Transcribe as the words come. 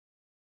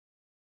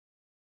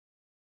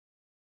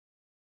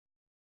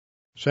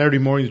Saturday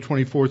morning, the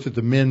 24th, at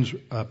the men's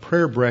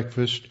prayer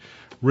breakfast,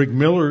 Rick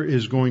Miller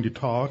is going to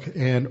talk,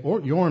 and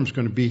Yorm's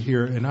going to be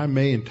here, and I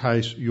may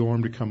entice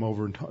Yorm to come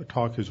over and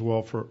talk as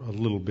well for a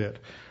little bit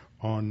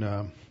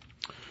on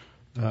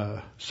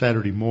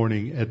Saturday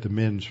morning at the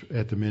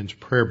men's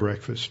prayer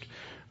breakfast.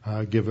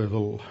 Give a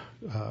little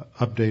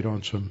update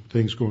on some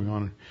things going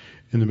on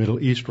in the Middle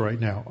East right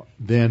now.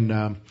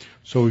 Then,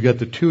 so we've got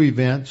the two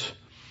events.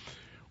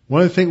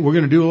 One of the things, we're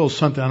going to do a little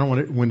something. I don't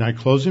want to, when I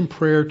close in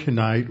prayer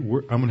tonight,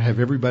 I'm going to have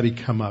everybody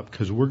come up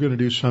because we're going to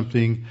do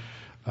something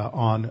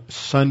on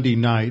Sunday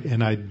night,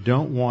 and I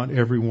don't want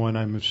everyone,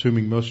 I'm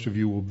assuming most of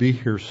you will be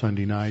here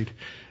Sunday night,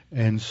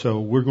 and so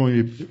we're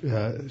going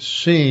to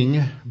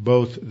sing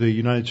both the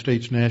United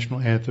States national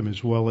anthem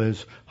as well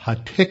as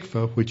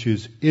Hatikvah, which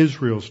is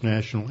Israel's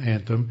national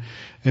anthem,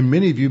 and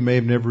many of you may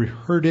have never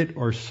heard it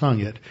or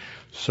sung it,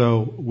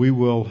 so we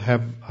will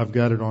have, I've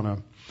got it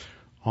on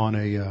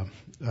a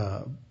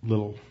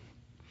little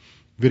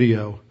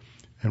video,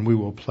 and we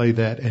will play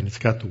that, and it's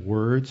got the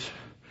words.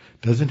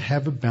 Doesn't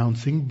have a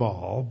bouncing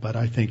ball, but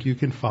I think you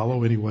can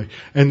follow anyway.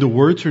 And the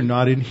words are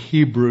not in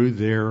Hebrew;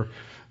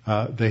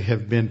 they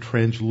have been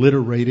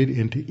transliterated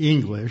into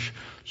English,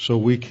 so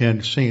we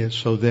can sing it.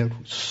 So that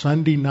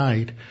Sunday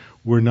night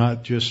we're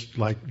not just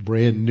like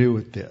brand new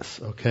at this,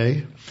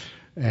 okay?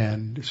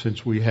 And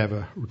since we have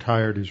a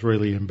retired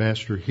Israeli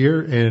ambassador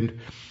here, and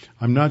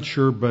I'm not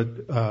sure,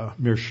 but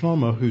Mir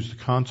Shlomo, who's the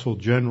consul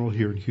general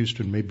here in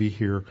Houston, may be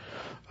here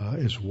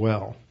as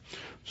well.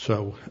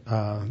 So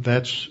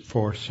that's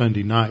for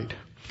Sunday night.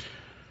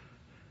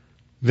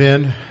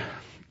 Then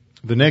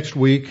the next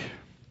week,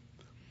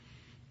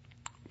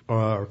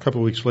 or a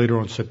couple of weeks later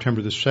on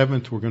September the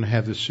 7th, we're going to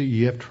have the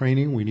CEF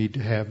training. We need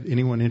to have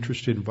anyone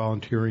interested in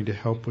volunteering to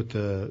help with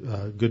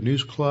the Good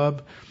News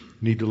Club.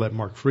 Need to let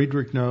Mark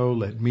Friedrich know,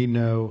 let me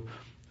know,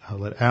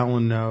 let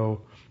Alan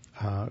know.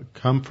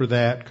 Come for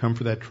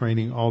that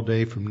training all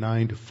day from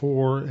 9 to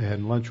 4,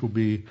 and lunch will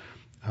be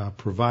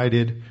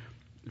provided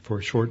for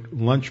a short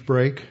lunch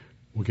break.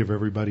 We'll give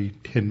everybody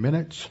 10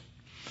 minutes.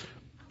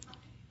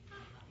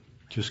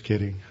 Just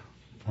kidding.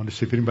 I wanted to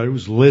see if anybody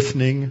was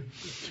listening.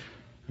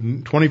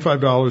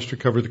 $25 to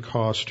cover the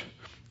cost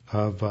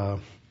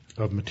of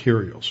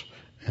materials.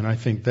 And I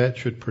think that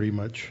should pretty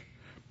much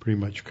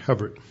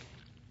cover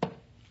it.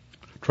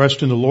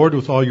 Trust in the Lord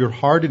with all your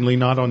heart and lean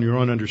not on your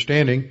own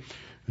understanding.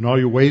 In all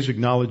your ways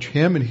acknowledge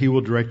Him, and He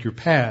will direct your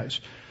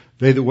paths.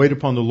 They that wait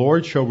upon the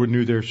Lord shall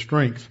renew their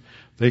strength.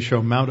 They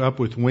shall mount up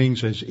with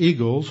wings as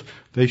eagles.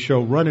 They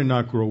shall run and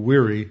not grow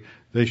weary.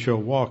 They shall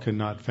walk and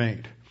not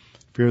faint.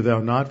 Fear thou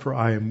not, for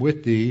I am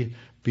with thee.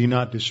 Be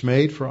not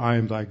dismayed, for I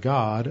am thy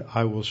God.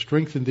 I will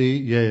strengthen thee,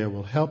 yea, I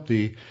will help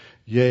thee.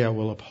 Yea, I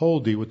will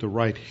uphold thee with the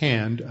right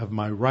hand of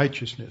my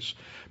righteousness.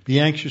 Be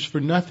anxious for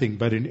nothing,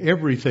 but in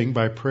everything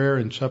by prayer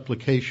and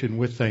supplication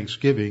with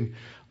thanksgiving,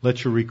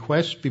 let your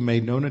requests be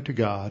made known unto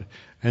God,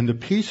 and the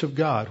peace of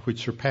God, which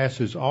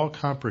surpasses all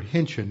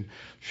comprehension,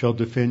 shall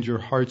defend your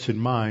hearts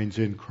and minds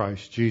in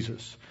Christ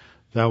Jesus.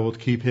 Thou wilt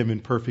keep him in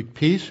perfect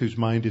peace, whose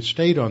mind is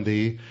stayed on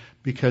thee,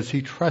 because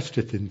he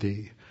trusteth in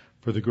thee.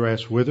 For the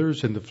grass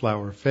withers and the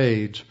flower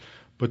fades,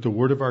 but the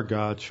word of our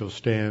God shall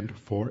stand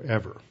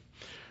forever.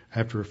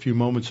 After a few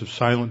moments of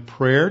silent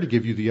prayer to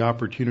give you the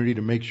opportunity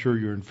to make sure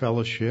you're in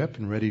fellowship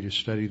and ready to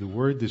study the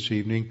word this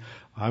evening,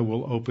 I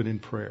will open in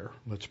prayer.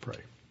 Let's pray.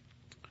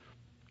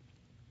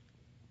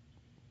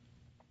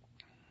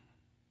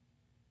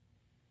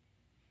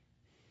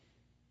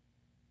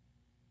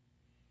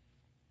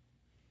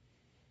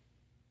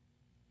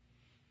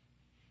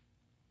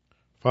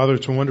 Father,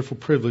 it's a wonderful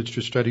privilege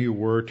to study your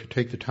word, to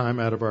take the time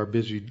out of our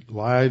busy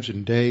lives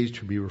and days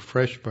to be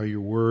refreshed by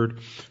your word,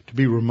 to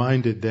be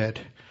reminded that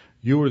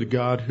you are the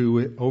God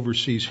who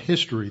oversees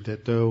history,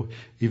 that though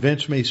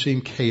events may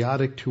seem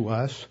chaotic to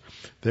us,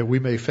 that we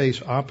may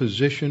face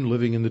opposition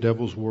living in the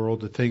devil's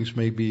world, that things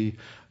may be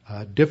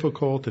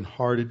difficult and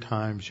hard at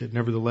times, yet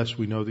nevertheless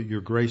we know that your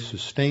grace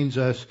sustains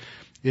us.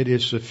 It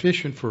is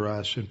sufficient for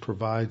us and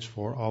provides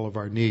for all of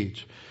our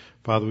needs.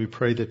 Father, we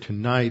pray that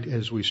tonight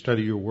as we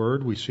study your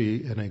word, we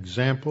see an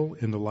example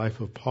in the life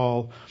of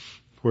Paul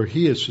where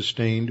he is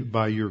sustained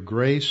by your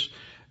grace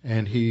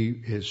and he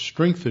is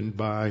strengthened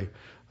by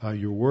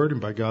your word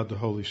and by God the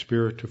Holy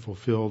Spirit to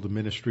fulfill the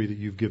ministry that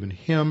you've given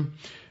him.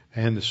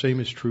 And the same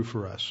is true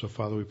for us. So,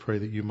 Father, we pray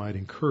that you might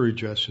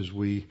encourage us as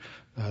we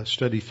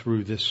study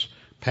through this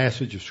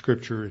passage of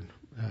Scripture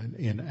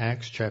in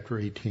Acts chapter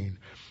 18.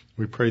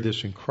 We pray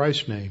this in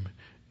Christ's name.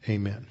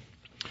 Amen.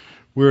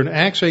 We're in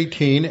Acts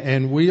 18,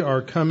 and we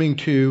are coming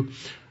to,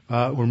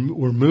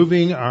 we're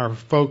moving our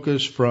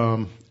focus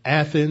from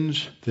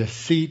Athens, the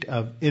seat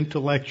of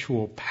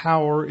intellectual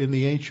power in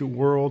the ancient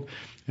world,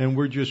 and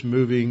we're just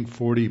moving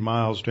 40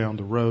 miles down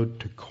the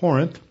road to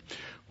Corinth,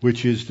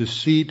 which is the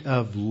seat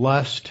of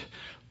lust,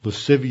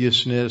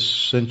 lasciviousness,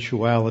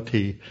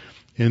 sensuality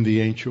in the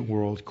ancient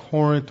world.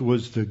 Corinth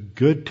was the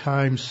good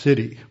time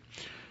city.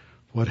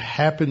 What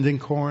happened in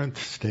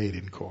Corinth stayed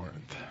in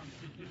Corinth.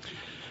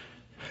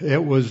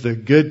 It was the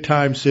good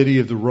time city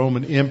of the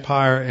Roman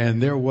Empire,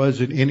 and there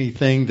wasn't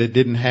anything that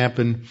didn't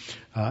happen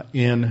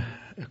in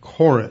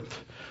Corinth.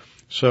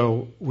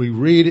 So we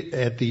read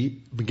at the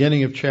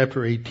beginning of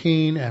chapter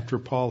 18, after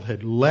Paul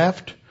had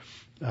left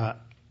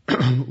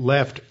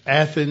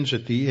Athens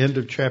at the end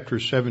of chapter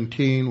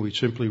 17, we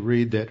simply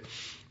read that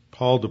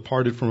Paul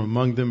departed from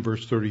among them,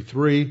 verse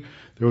 33.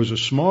 There was a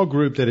small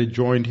group that had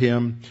joined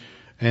him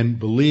and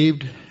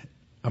believed,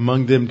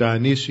 among them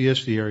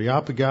Dionysius the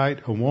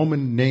Areopagite, a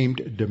woman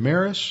named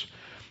Damaris,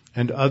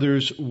 and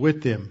others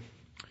with them.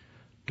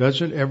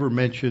 Doesn't ever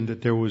mention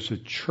that there was a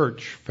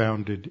church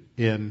founded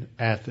in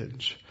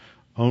Athens,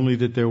 only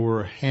that there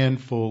were a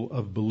handful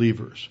of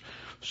believers.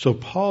 So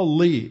Paul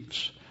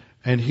leaves,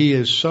 and he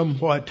is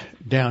somewhat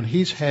down.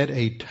 He's had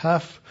a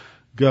tough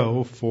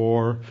go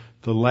for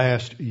the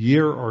last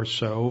year or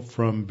so,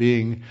 from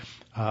being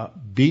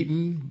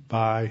beaten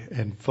by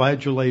and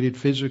flagellated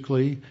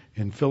physically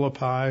in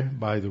Philippi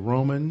by the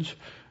Romans,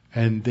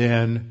 and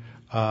then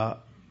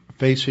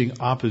facing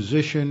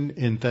opposition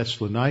in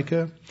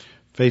Thessalonica,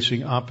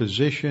 facing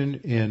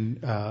opposition in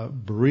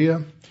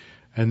Berea,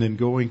 and then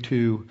going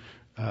to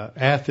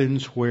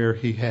Athens, where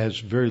he has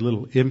very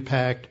little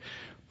impact.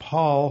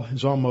 Paul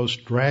is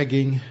almost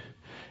dragging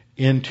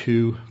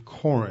into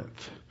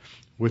Corinth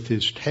with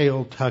his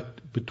tail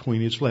tucked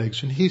between his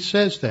legs. And he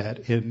says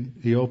that in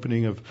the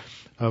opening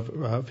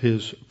of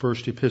his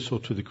first epistle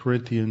to the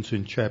Corinthians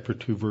in chapter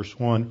 2, verse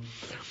 1.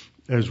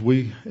 As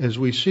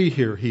we see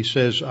here, he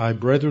says, I,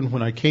 brethren,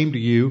 when I came to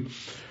you,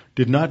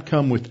 did not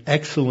come with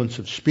excellence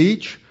of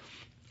speech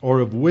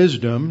or of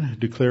wisdom,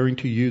 declaring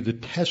to you the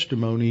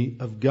testimony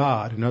of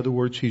God. In other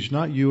words, he's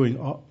not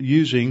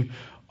using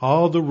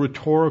all the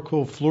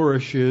rhetorical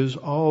flourishes,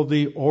 all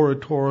the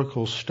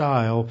oratorical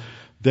style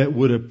that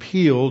would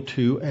appeal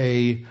to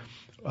a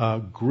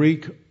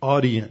Greek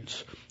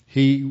audience.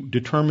 He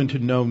determined to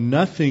know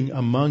nothing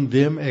among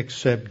them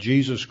except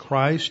Jesus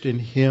Christ and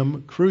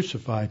Him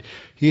crucified.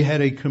 He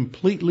had a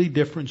completely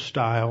different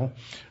style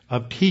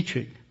of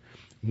teaching,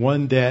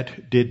 one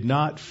that did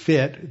not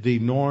fit the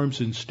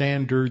norms and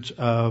standards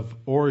of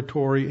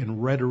oratory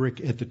and rhetoric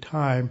at the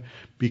time,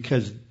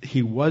 because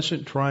he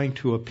wasn't trying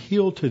to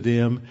appeal to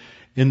them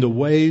in the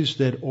ways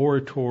that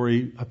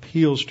oratory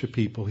appeals to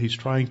people. He's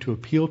trying to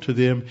appeal to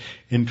them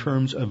in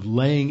terms of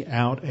laying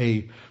out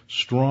a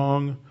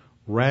strong,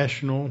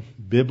 rational,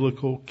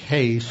 biblical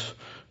case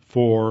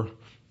for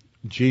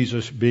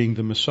Jesus being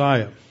the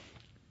Messiah.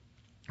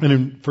 And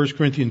in 1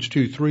 Corinthians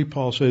 2:3,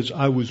 Paul says,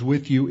 I was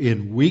with you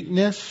in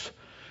weakness.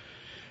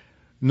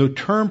 And the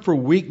term for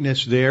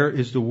weakness there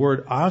is the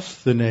word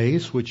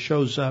asthenes, which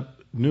shows up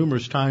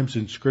numerous times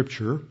in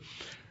Scripture.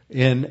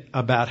 In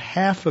about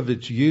half of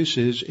its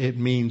uses, it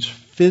means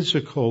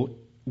physical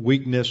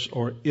weakness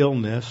or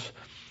illness.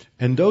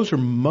 And those are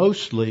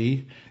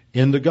mostly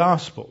in the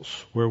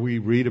Gospels, where we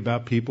read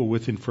about people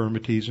with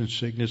infirmities and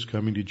sickness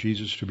coming to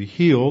Jesus to be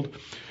healed.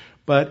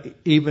 But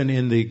even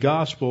in the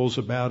Gospels,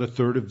 about a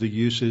third of the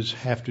uses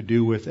have to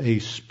do with a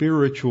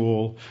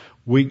spiritual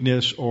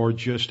weakness or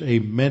just a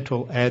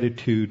mental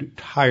attitude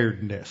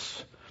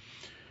tiredness.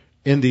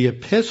 In the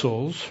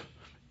epistles,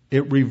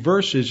 it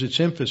reverses its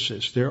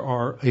emphasis. There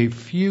are a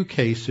few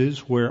cases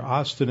where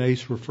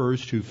asthenes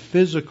refers to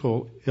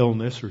physical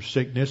illness or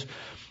sickness,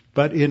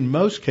 but in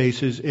most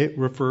cases it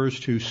refers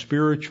to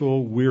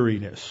spiritual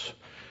weariness,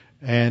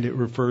 and it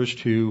refers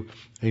to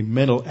a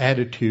mental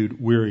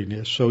attitude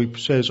weariness. So he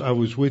says, I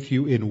was with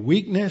you in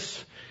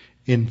weakness,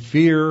 in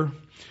fear,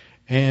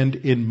 and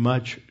in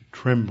much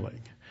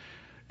trembling.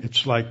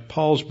 It's like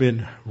Paul's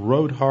been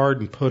rode hard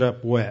and put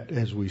up wet,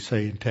 as we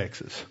say in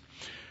Texas.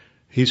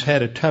 He's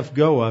had a tough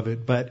go of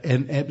it,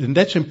 and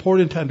that's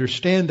important to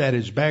understand that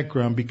as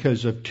background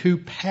because of two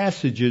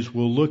passages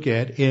we'll look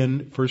at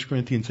in 1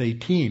 Corinthians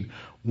 18.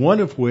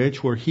 One of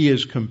which where he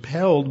is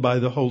compelled by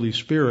the Holy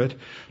Spirit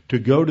to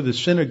go to the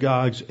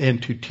synagogues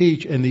and to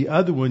teach, and the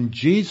other one,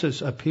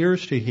 Jesus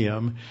appears to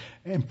him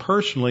and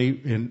personally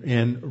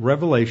in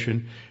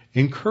Revelation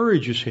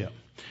encourages him.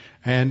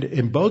 And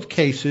in both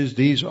cases,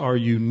 these are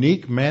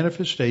unique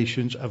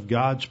manifestations of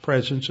God's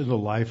presence in the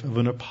life of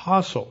an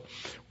apostle.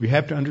 We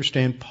have to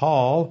understand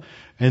Paul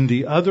and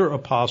the other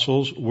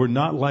apostles were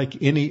not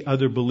like any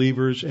other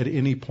believers at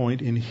any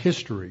point in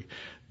history.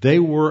 They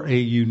were a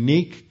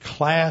unique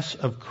class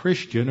of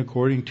Christian.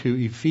 According to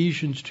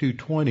Ephesians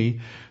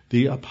 2:20,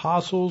 the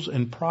apostles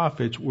and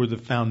prophets were the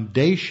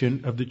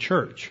foundation of the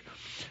church.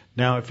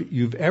 Now, if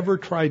you've ever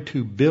tried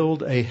to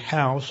build a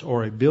house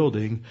or a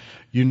building,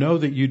 you know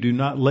that you do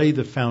not lay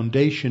the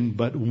foundation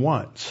but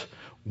once.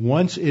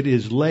 Once it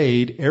is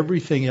laid,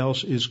 everything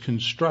else is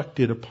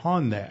constructed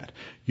upon that.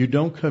 You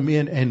don't come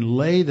in and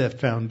lay that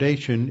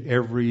foundation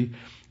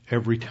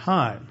every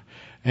time.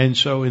 And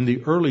so in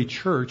the early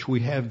church,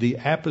 we have the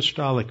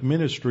apostolic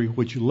ministry,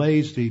 which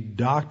lays the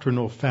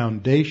doctrinal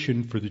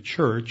foundation for the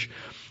church.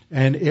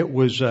 and it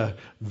was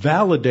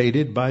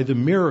validated by the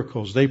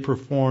miracles. They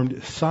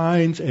performed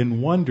signs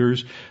and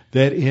wonders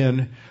that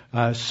in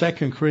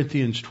 2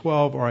 Corinthians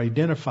 12 are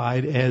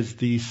identified as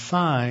the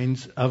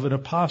signs of an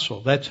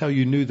apostle. That's how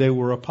you knew they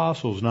were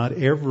apostles. Not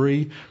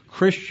every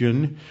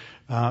Christian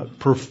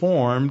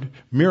performed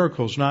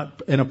miracles.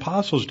 And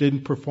apostles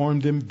didn't perform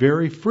them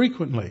very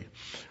frequently.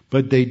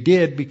 But they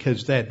did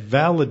because that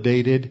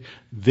validated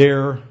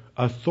their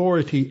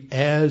authority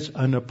as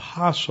an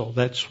apostle.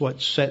 That's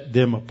what set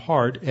them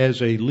apart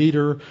as a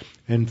leader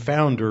and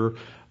founder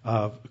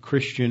of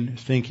Christian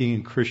thinking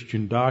and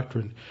Christian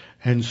doctrine.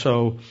 And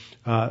so,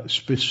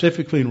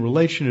 specifically in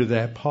relation to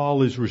that,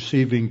 Paul is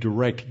receiving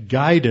direct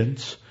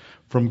guidance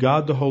from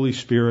God the Holy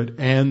Spirit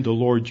and the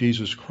Lord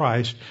Jesus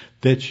Christ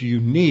that's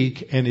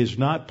unique and is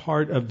not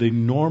part of the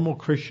normal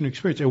Christian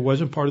experience. It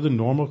wasn't part of the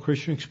normal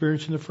Christian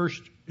experience in the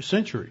first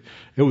century.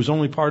 It was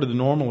only part of the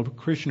normal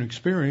Christian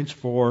experience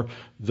for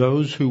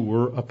those who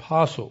were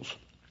apostles.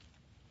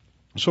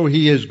 So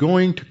he is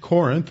going to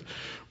Corinth.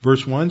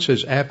 Verse 1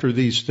 says, after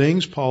these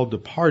things, Paul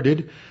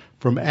departed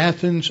from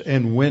Athens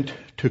and went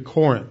to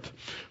Corinth.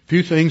 A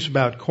few things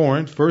about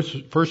Corinth.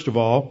 First of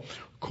all,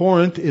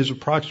 Corinth is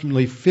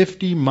approximately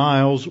 50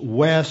 miles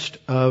west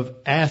of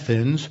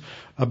Athens,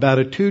 about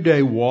a 2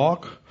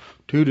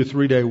 to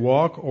 3 day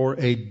walk, or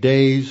a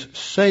day's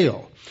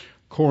sail.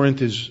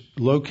 Corinth is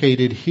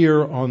located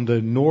here on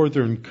the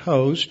northern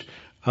coast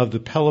of the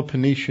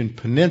Peloponnesian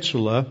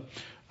Peninsula,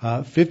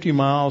 50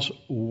 miles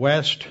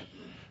west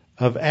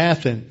of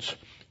Athens.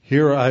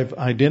 Here I've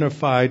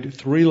identified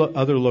 3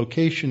 other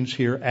locations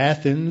here.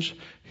 Athens,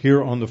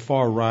 here on the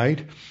far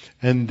right.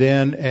 And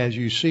then, as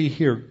you see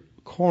here,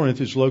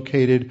 Corinth is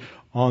located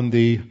on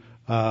the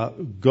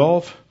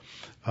Gulf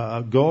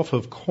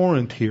of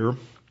Corinth here.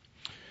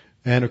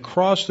 And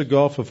across the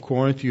Gulf of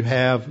Corinth, you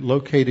have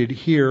located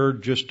here,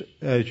 just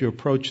as you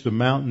approach the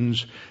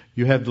mountains,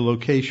 you have the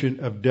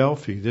location of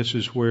Delphi. This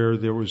is where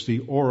there was the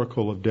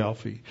Oracle of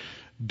Delphi.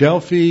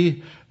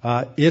 Delphi,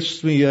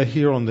 Isthmia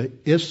here on the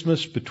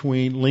isthmus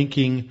between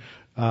linking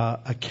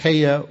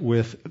Achaia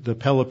with the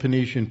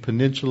Peloponnesian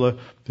Peninsula.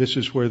 This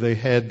is where they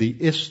had the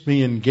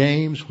Isthmian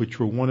Games, which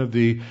were one of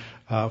the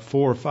 4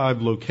 or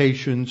 5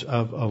 locations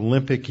of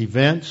Olympic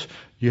events.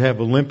 You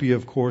have Olympia,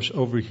 of course,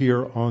 over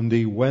here on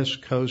the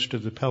west coast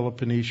of the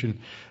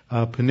Peloponnesian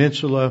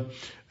Peninsula,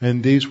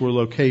 and these were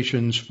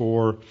locations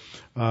for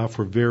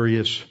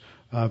various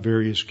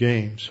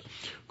games.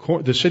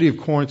 The city of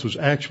Corinth was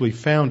actually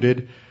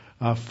founded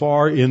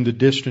far in the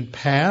distant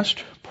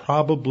past,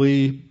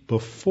 probably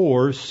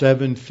before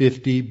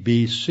 750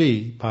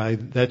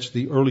 BC. That's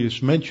the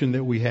earliest mention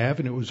that we have,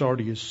 and it was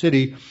already a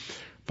city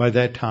by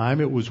that time.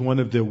 It was one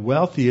of the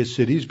wealthiest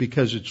cities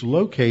because it's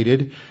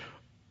located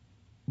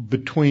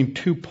between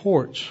 2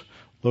 ports,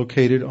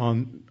 located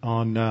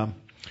on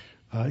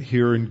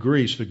here in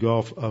Greece, the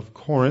Gulf of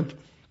Corinth.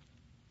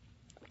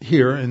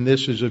 Here, and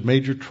this is a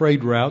major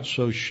trade route,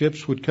 so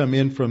ships would come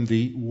in from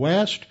the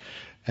west,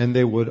 and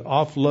they would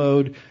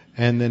offload,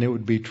 and then it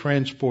would be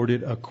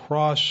transported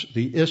across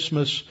the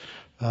isthmus,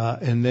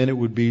 and then it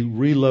would be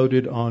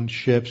reloaded on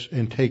ships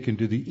and taken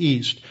to the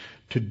east.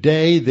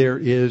 Today, there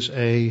is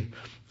a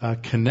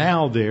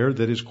canal there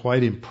that is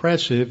quite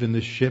impressive, and the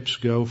ships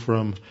go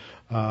from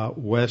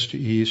west to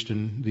east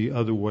and the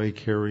other way,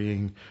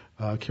 carrying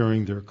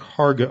their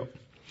cargo.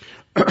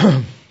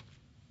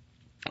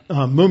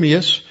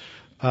 Mummius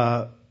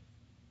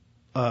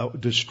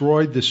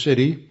destroyed the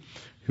city,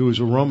 who was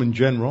a Roman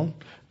general,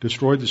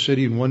 destroyed the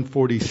city in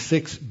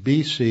 146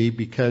 BC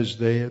because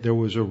there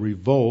was a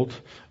revolt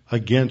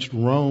against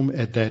Rome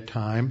at that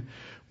time.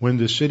 When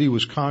the city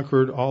was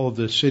conquered, all of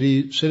the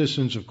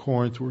citizens of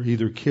Corinth were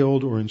either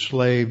killed or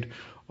enslaved,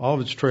 all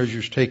of its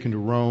treasures taken to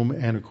Rome,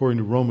 and according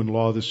to Roman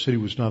law, the city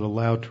was not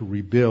allowed to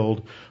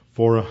rebuild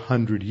for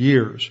 100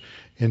 years.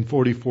 In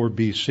 44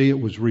 BC, it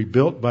was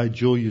rebuilt by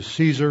Julius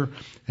Caesar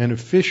and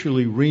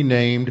officially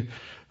renamed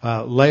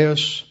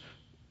Laius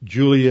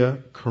Julia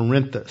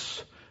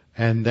Corinthus.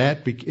 And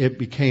it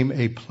became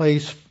a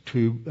place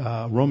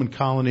Roman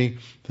colony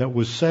that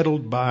was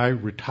settled by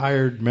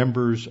retired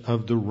members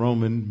of the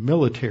Roman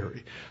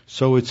military.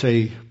 So it's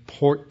a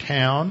port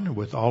town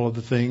with all of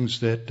the things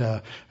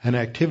that and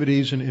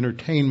activities and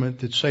entertainment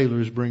that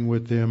sailors bring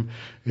with them.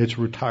 It's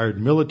a retired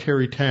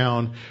military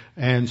town,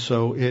 and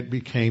so it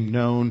became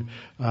known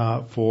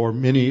for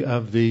many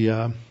of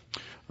the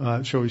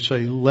shall we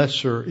say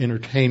lesser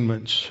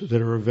entertainments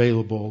that are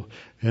available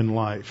in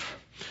life.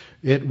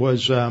 It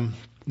was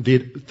the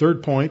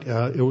third point.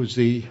 It was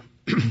the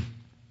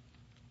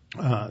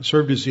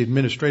served as the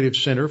administrative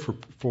center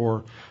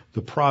for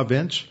the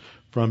province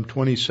from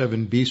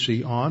 27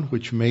 BC on,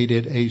 which made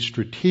it a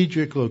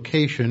strategic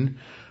location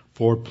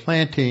for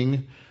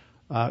planting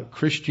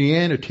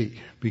Christianity,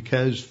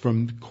 because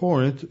from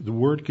Corinth the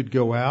word could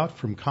go out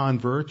from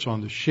converts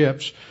on the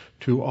ships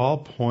to all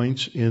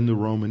points in the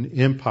Roman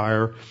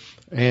Empire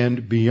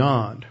and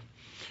beyond.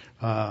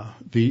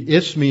 The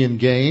Isthmian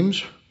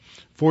Games,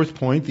 fourth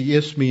point, the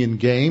Isthmian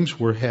Games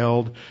were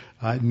held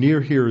near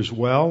here as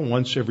well,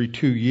 once every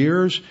 2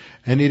 years.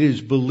 And it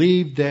is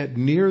believed that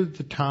near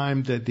the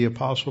time that the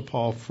Apostle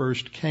Paul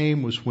first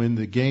came was when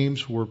the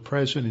games were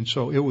present. And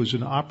so it was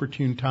an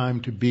opportune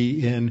time to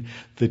be in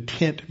the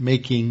tent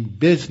making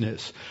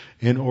business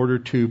in order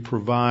to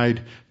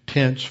provide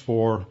tents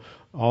for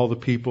all the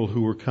people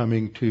who were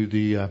coming to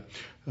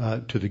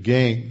the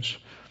games.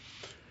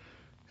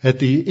 At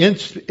the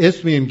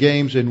Isthmian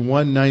Games in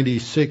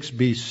 196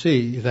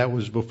 BC, that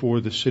was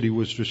before the city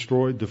was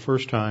destroyed the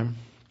first time,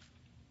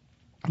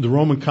 the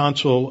Roman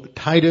consul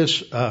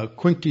Titus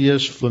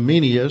Quinctius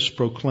Flaminius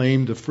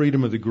proclaimed the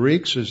freedom of the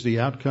Greeks as the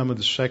outcome of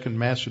the Second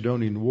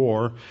Macedonian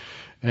War.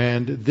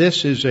 And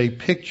this is a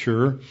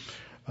picture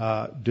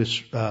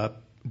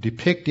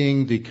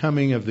depicting the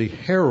coming of the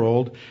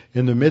herald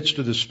in the midst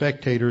of the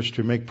spectators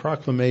to make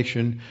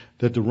proclamation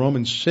that the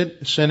Roman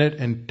Senate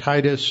and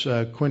Titus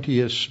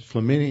Quintius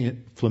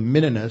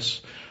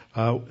Flamininus,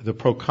 the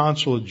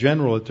proconsul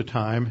general at the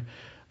time,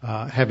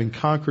 having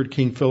conquered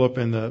King Philip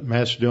and the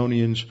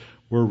Macedonians,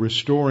 were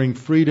restoring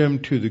freedom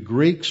to the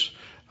Greeks,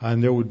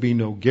 and there would be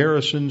no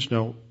garrisons,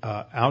 no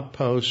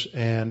outposts,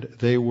 and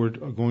they were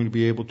going to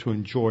be able to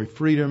enjoy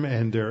freedom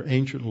and their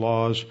ancient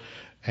laws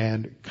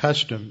and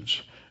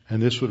customs.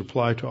 And this would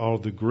apply to all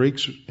of the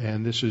Greeks,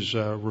 and this is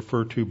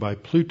referred to by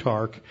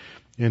Plutarch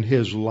in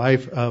his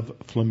Life of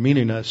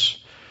Flamininus,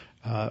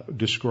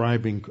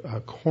 describing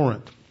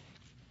Corinth.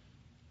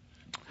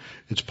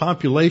 Its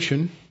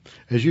population,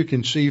 as you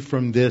can see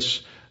from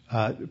this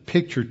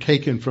picture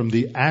taken from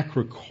the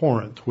Acra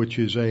Corinth, which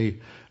is a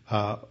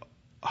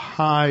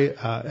high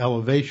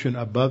elevation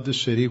above the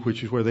city,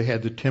 which is where they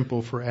had the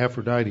temple for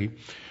Aphrodite.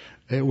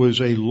 It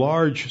was a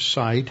large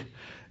site.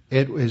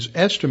 It was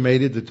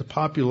estimated that the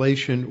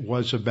population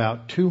was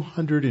about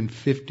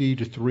 250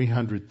 to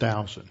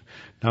 300,000.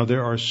 Now,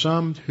 there are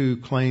some who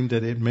claim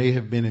that it may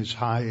have been as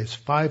high as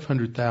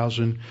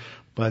 500,000,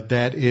 but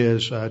that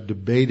is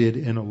debated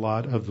in a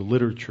lot of the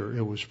literature.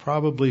 It was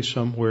probably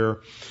somewhere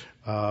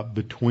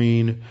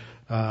between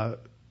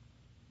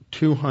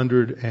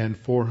 200 and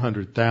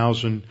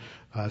 400,000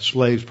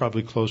 slaves,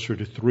 probably closer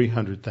to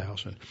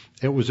 300,000.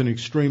 It was an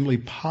extremely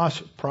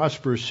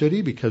prosperous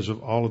city because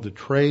of all of the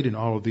trade and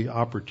all of the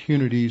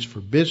opportunities for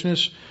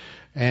business,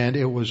 and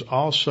it was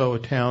also a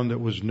town that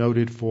was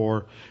noted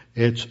for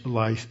its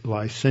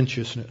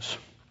licentiousness.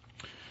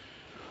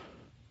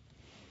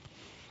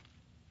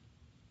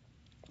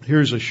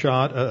 Here's a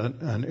shot,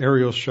 an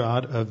aerial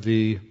shot of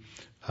the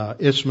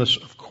Isthmus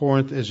of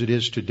Corinth as it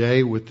is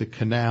today, with the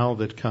canal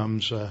that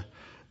comes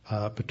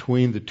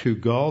between the two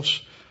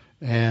gulfs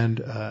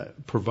and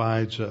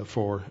provides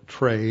for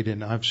trade.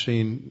 And I've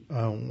seen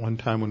one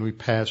time when we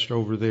passed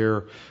over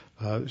there,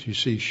 you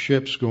see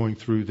ships going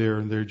through there,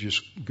 and they're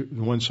just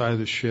one side of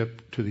the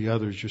ship to the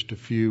other is just a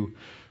few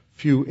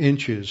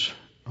inches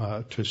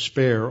to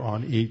spare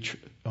on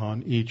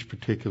each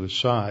particular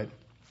side.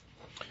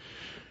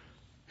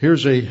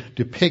 Here's a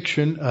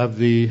depiction of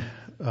the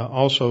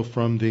also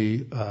from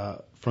the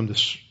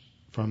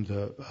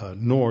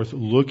north,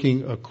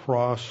 looking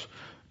across.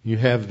 You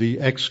have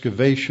the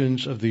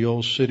excavations of the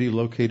old city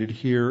located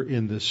here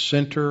in the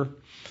center,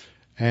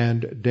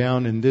 and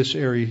down in this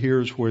area here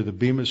is where the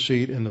Bema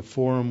Seat and the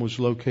Forum was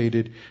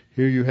located.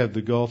 Here you have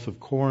the Gulf of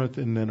Corinth,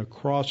 and then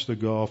across the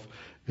Gulf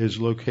is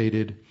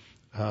located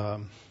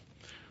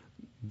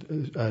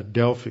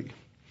Delphi.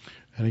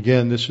 And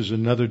again, this is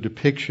another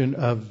depiction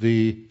of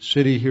the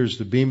city. Here's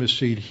the Bema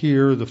Seat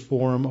here, the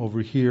Forum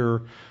over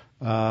here,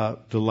 the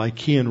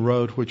Lycaean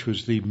Road, which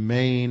was the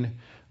main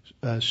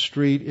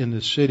street in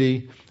the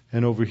city,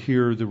 and over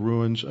here the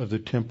ruins of the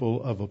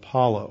Temple of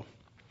Apollo.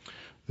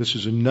 This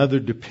is another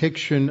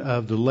depiction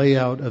of the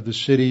layout of the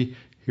city.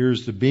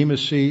 Here's the Bema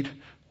Seat,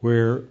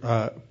 where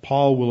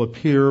Paul will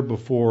appear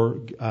before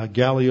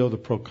Gallio, the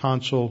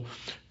proconsul.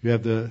 You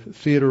have the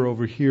theater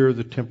over here,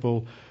 the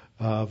Temple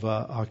of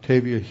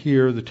Octavia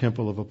here, the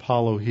Temple of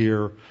Apollo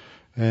here,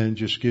 and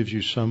just gives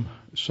you some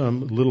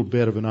little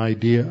bit of an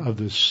idea of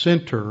the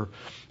center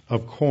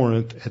of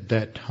Corinth at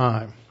that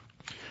time.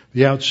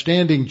 The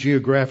outstanding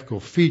geographical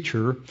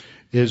feature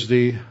is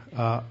the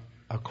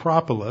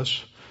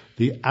Acropolis,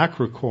 the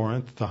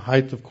Acrocorinth, the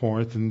height of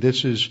Corinth, and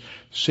this is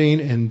seen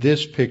in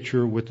this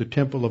picture with the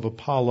Temple of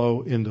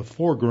Apollo in the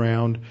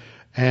foreground,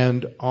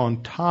 and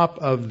on top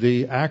of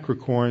the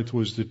Acrocorinth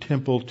was the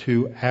temple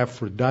to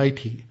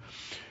Aphrodite.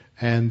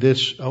 And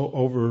this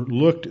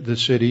overlooked the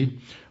city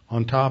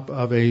on top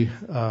of the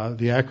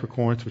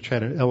Acrocorinth, which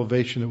had an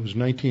elevation that was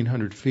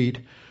 1,900 feet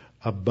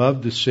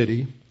above the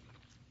city.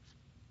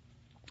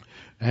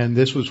 And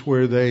this was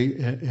where they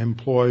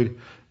employed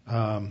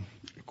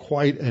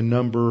quite a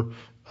number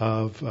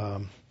of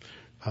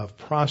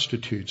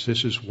prostitutes.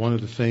 This is one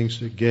of the things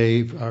that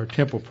gave our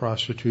temple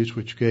prostitutes,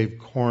 which gave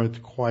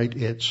Corinth quite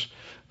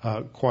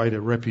a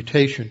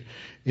reputation.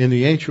 In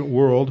the ancient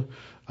world,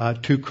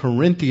 to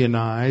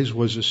Corinthianize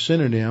was a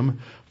synonym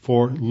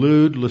for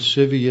lewd,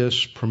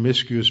 lascivious,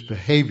 promiscuous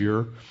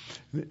behavior.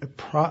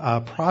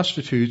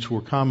 Prostitutes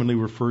were commonly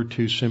referred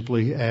to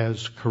simply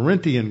as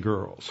Corinthian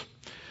girls.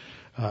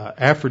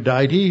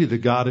 Aphrodite, the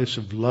goddess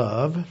of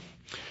love,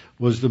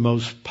 was the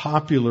most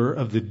popular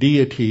of the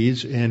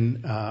deities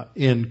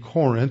in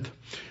Corinth,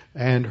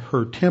 and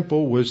her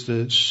temple was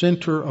the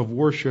center of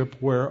worship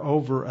where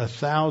over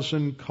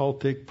 1,000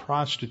 cultic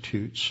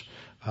prostitutes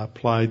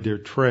plied their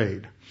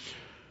trade.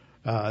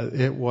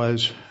 It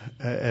was,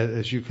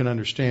 as you can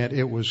understand,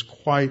 it was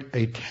quite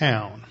a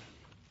town.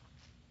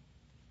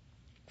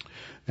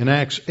 In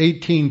Acts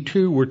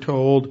 18:2, we're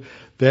told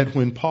that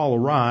when Paul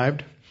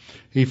arrived,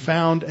 he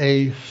found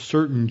a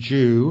certain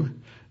Jew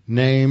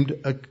named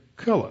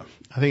Aquila.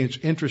 I think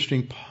it's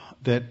interesting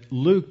that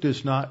Luke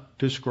does not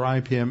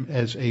describe him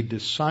as a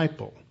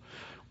disciple.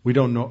 I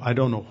don't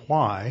know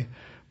why,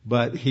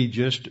 but he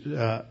just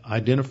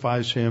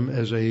identifies him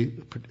as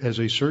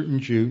a certain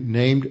Jew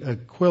named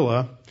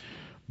Aquila,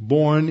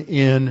 born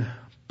in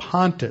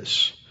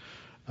Pontus.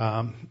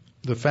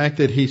 The fact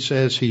that he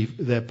says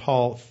that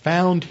Paul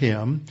found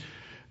him,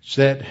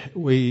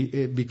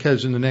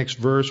 because in the next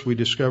verse we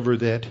discover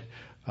that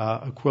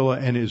Aquila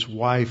and his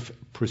wife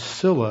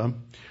Priscilla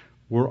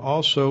were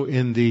also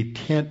in the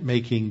tent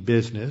making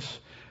business,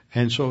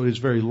 and so it is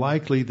very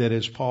likely that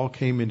as Paul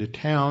came into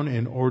town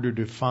in order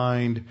to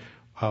find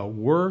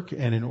work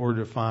and in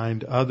order to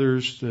find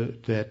others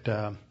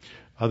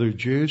other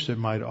Jews that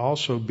might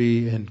also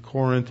be in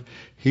Corinth,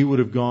 he would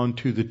have gone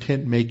to the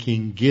tent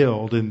making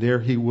guild, and there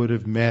he would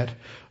have met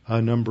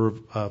a number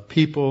of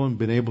people and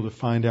been able to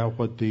find out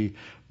what the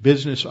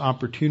business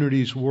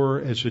opportunities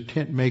were as a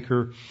tent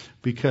maker,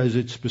 because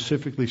it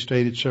specifically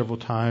stated several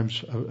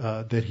times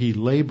that he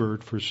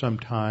labored for some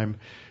time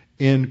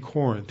in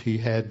Corinth. He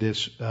had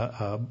this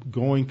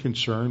going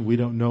concern. We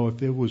don't know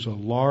if it was a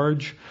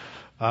large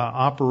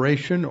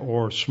operation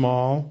or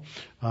small,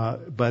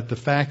 but the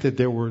fact that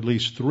there were at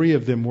least 3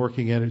 of them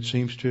working at it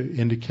seems to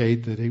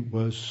indicate that it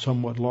was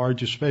somewhat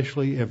large,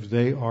 especially if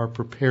they are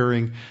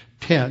preparing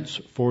tents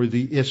for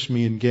the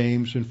Isthmian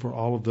Games and for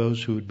all of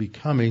those who would be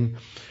coming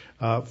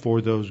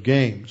for those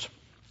games.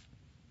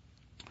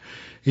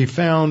 He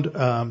found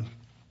a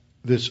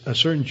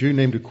certain Jew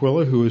named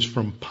Aquila who is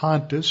from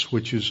Pontus,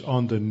 which is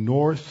on the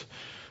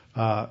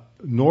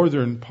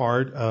northern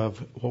part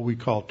of what we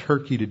call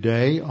Turkey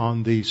today,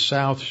 on the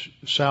south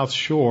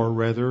shore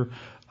rather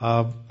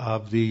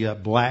of the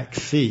Black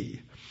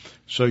Sea.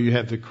 So you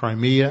have the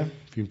Crimea,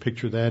 if you can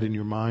picture that in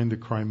your mind, the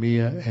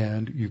Crimea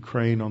and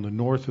Ukraine on the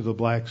north of the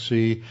Black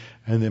Sea,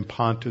 and then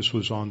Pontus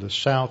was on the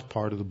south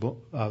part of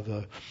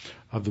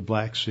the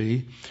Black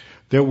Sea.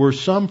 There were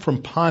some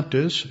from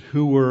Pontus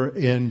who were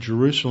in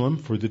Jerusalem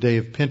for the day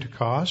of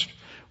Pentecost.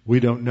 We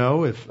don't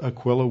know if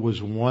Aquila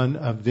was one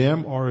of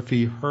them or if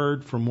he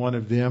heard from one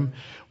of them.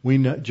 We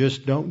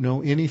just don't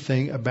know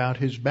anything about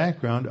his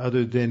background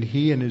other than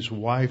he and his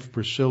wife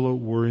Priscilla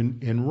were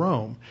in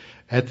Rome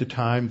at the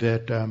time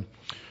that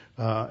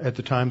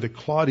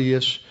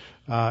Claudius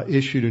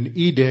issued an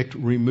edict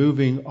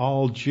removing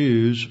all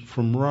Jews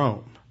from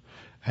Rome,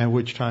 at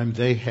which time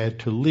they had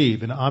to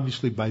leave. And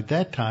obviously by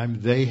that time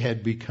they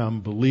had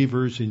become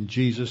believers in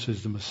Jesus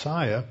as the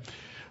Messiah,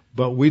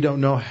 but we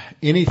don't know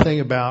anything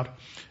about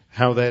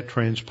how that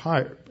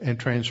transpired.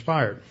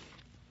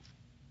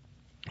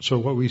 So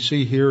what we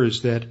see here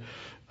is that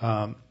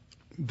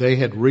they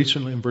had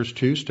recently, in verse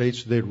 2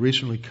 states, they had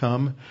recently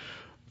come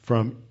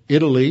from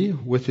Italy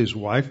with his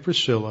wife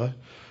Priscilla,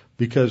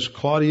 because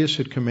Claudius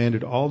had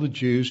commanded all the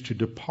Jews to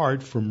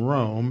depart from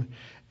Rome,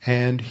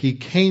 and he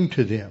came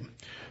to them.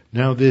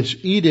 Now this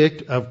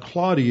edict of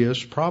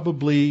Claudius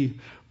probably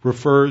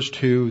refers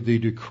to the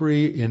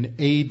decree in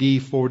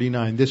AD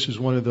 49. This is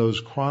one of those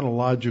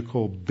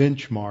chronological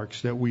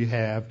benchmarks that we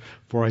have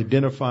for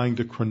identifying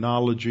the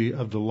chronology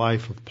of the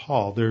life of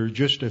Paul. There are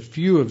just a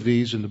few of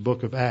these in the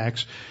book of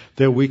Acts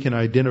that we can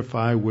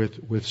identify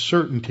with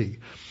certainty.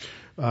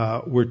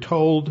 We're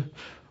told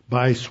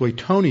by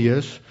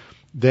Suetonius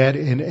that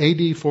in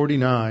AD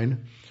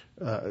 49,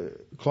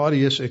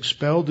 Claudius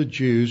expelled the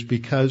Jews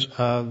because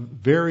of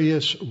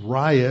various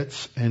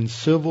riots and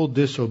civil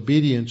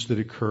disobedience that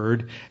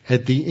occurred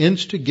at the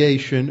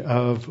instigation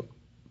of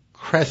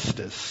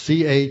Chrestus,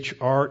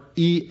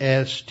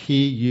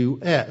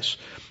 Chrestus.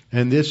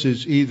 And this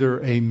is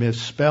either a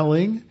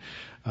misspelling,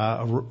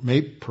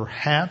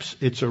 perhaps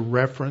it's a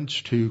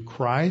reference to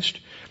Christ,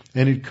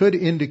 and it could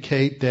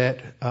indicate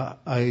that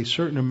a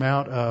certain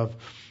amount of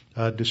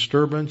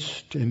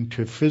disturbance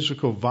into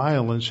physical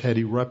violence had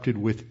erupted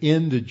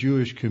within the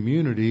Jewish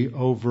community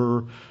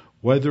over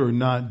whether or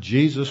not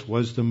Jesus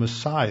was the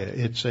Messiah.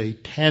 It's a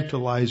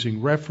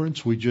tantalizing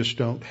reference. We just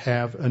don't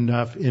have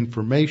enough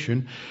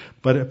information.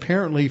 But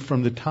apparently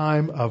from the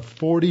time of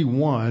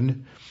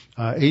 41,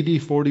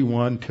 AD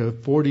 41 to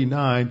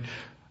 49,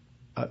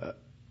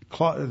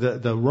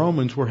 the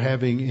Romans were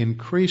having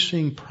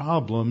increasing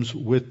problems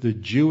with the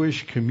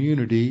Jewish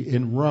community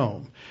in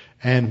Rome.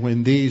 And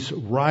when these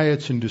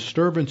riots and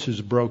disturbances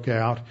broke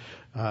out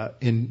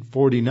in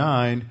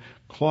 49,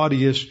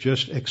 Claudius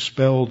just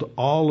expelled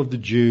all of the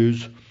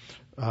Jews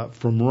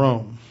from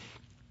Rome.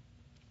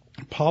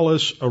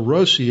 Paulus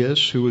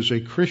Orosius, who was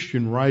a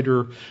Christian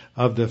writer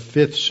of the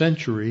 5th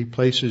century,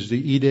 places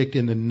the edict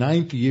in the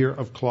 9th year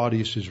of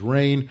Claudius's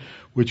reign,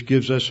 which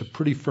gives us a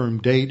pretty firm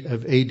date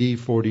of AD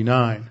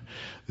 49.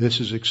 This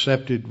is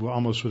accepted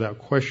almost without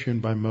question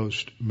by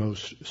most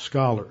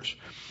scholars.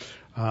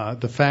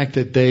 The fact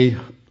that they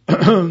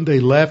they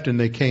left and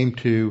they came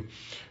to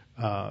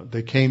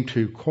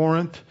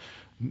Corinth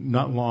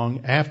not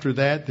long after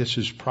that. This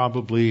is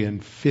probably in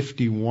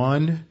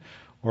 51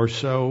 or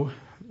so.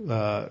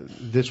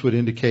 This would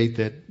indicate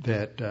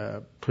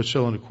that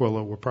Priscilla and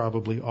Aquila were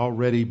probably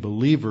already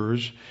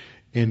believers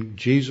in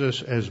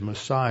Jesus as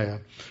Messiah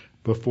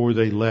before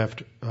they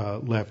left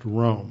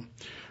Rome.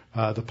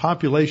 The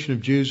population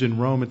of Jews in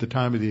Rome at the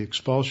time of the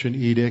expulsion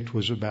edict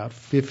was about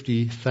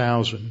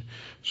 50,000.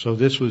 So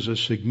this was a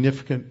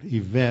significant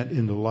event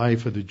in the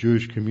life of the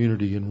Jewish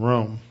community in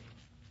Rome.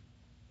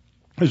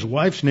 His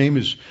wife's name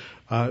is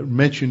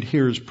mentioned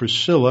here as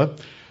Priscilla.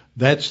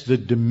 That's the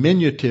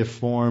diminutive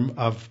form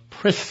of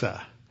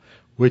Prissa,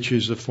 which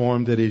is the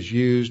form that is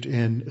used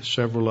in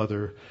several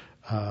other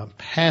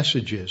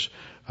passages.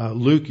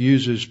 Luke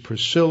uses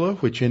Priscilla,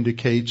 which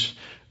indicates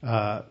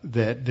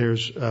that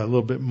there's a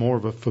little bit more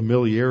of a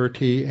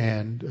familiarity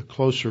and a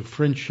closer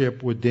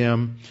friendship with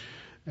them.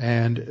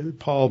 And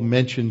Paul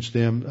mentions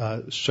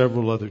them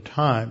several other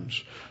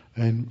times.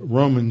 In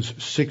Romans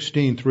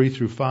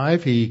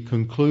 16:3-5, he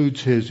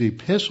concludes his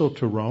epistle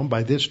to Rome.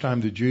 By this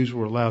time, the Jews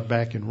were allowed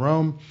back in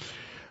Rome.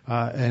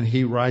 And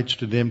he writes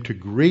to them to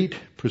greet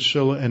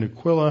Priscilla and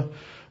Aquila,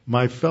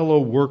 my fellow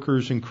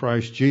workers in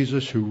Christ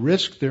Jesus, who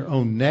risked their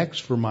own necks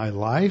for my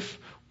life.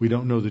 We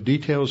don't know the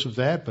details of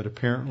that, but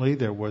apparently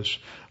there was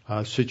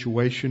a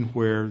situation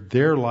where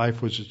their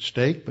life was at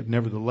stake, but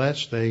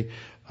nevertheless they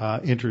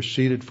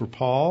interceded for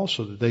Paul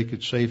so that they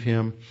could save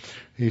him.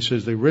 He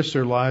says they risked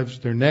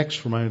their necks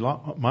for my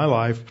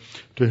life,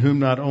 to whom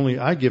not only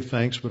I give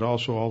thanks, but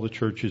also all the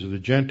churches of the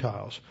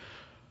Gentiles.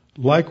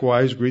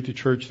 Likewise, greet the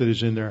church that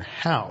is in their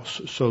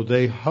house. So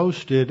they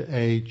hosted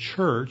a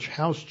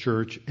house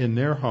church in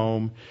their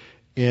home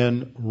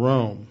in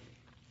Rome.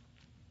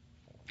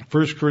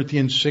 1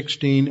 Corinthians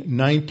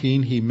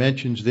 16:19, he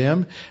mentions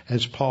them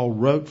as Paul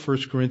wrote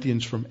 1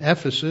 Corinthians from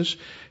Ephesus.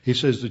 He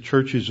says the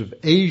churches of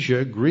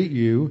Asia greet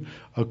you.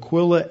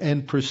 Aquila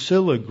and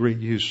Priscilla greet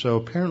you. So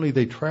apparently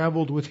they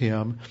traveled with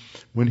him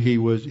when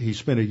he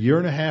spent a year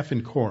and a half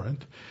in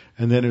Corinth.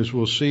 And then as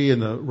we'll see in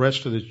the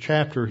rest of the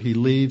chapter, he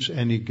leaves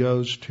and he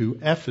goes to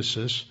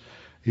Ephesus.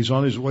 He's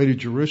on his way to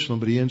Jerusalem,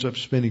 but he ends up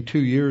spending 2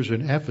 years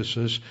in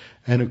Ephesus.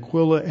 And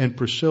Aquila and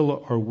Priscilla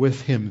are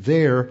with him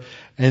there.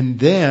 And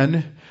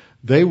then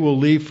they will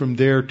leave from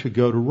there to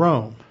go to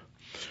Rome.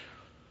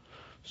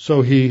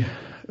 So he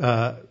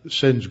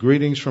sends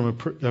greetings from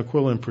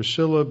Aquila and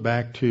Priscilla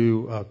back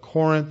to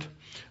Corinth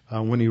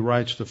when he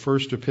writes the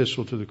first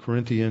epistle to the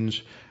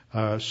Corinthians.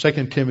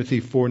 2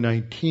 Timothy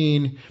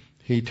 4:19,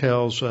 he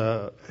tells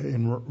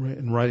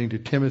in writing to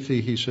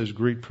Timothy, he says,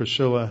 greet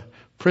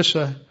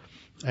Prissa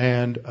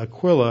and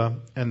Aquila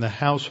and the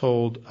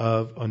household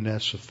of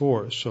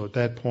Onesiphorus. So at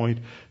that point,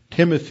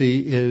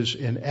 Timothy is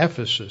in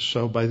Ephesus.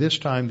 So by this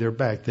time they're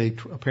back. They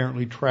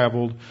apparently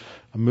traveled,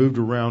 moved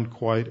around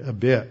quite a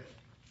bit.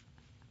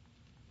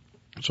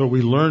 So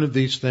we learn of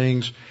these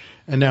things.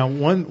 And now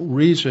one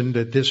reason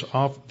that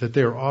that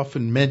they're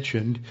often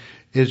mentioned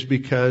is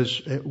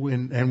because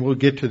and we'll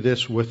get to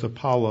this with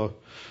Apollo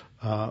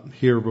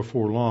here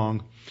before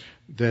long,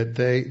 that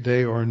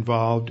they are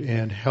involved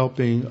in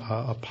helping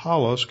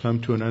Apollos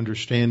come to an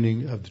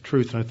understanding of the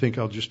truth. And I think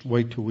I'll just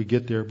wait till we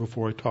get there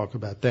before I talk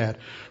about that.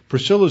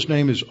 Priscilla's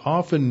name is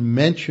often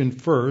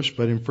mentioned first,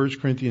 but in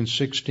 1 Corinthians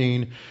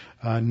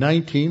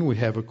 16:19 we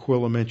have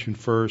Aquila mentioned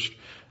first.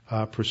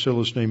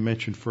 Priscilla's name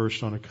mentioned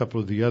first on a couple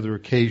of the other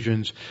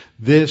occasions.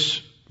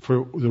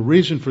 For the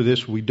reason for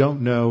this, we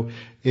don't know.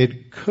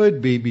 It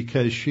could be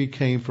because she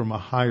came from a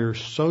higher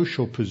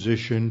social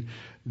position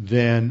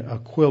than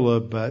Aquila,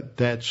 but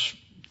that's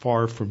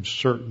far from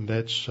certain.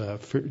 That's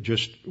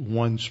just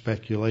one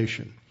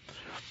speculation.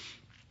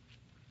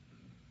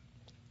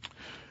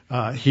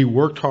 He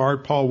worked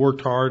hard. Paul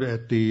worked hard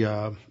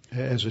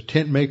as a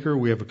tent maker.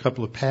 We have a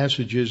couple of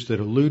passages that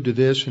allude to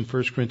this in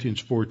 1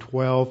 Corinthians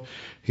 4:12.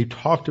 He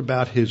talked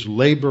about his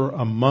labor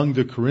among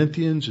the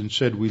Corinthians and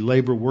said, we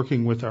labor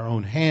working with our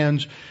own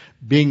hands.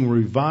 Being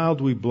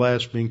reviled, we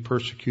bless. Being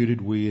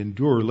persecuted, we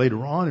endure.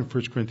 Later on in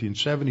 1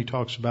 Corinthians 7, he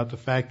talks about the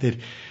fact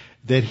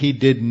that he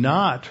did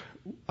not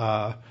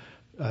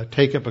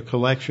take up a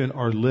collection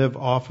or live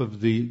off of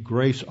the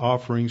grace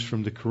offerings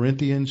from the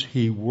Corinthians.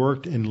 He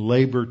worked and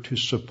labored to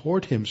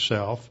support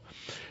himself,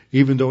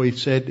 even though he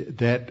said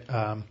that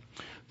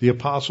the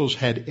apostles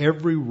had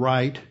every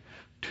right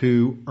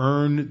to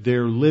earn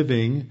their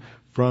living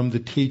from the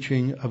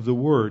teaching of the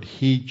Word.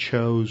 He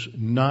chose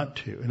not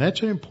to. And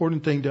that's an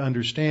important thing to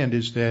understand,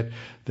 is that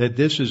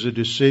this is a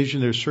decision.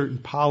 There's certain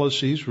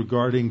policies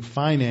regarding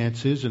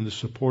finances and the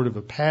support of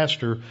a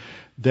pastor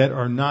that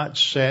are not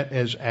set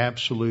as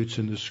absolutes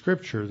in the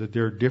Scripture, that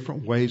there are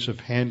different ways of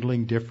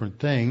handling different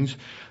things.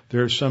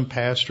 There are some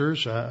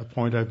pastors, a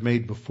point I've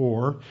made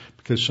before,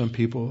 because some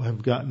people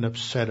have gotten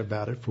upset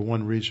about it for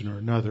one reason or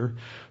another.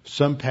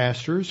 Some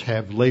pastors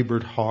have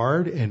labored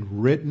hard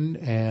and written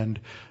and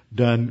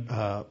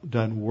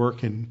done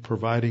work in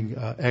providing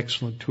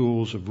excellent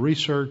tools of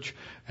research,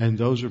 and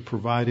those are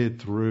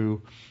provided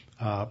through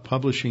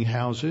publishing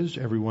houses.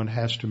 Everyone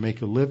has to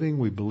make a living.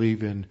 We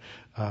believe in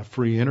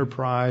free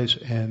enterprise,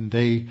 and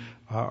they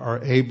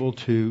are able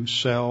to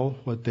sell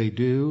what they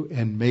do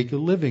and make a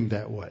living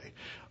that way.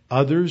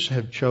 Others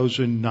have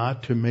chosen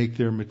not to make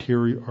their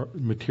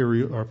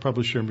material or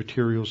publish their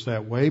materials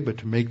that way, but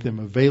to make them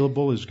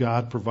available as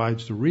God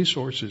provides the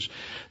resources.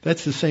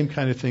 That's the same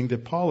kind of thing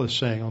that Paul is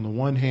saying. On the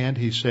one hand,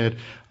 he said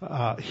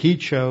he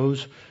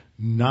chose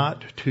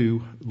not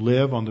to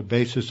live on the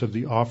basis of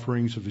the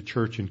offerings of the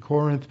church in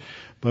Corinth,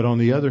 but on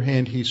the other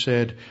hand, he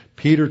said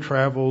Peter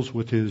travels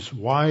with his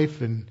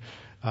wife, and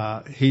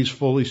he's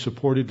fully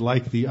supported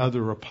like the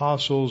other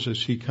apostles as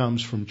he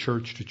comes from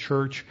church to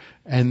church,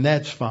 and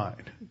that's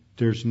fine.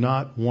 There's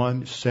not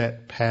one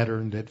set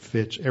pattern that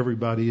fits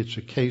everybody. It's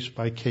a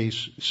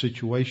case-by-case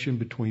situation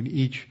between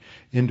each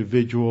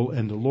individual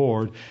and the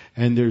Lord,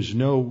 and there's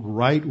no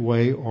right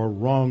way or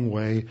wrong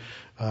way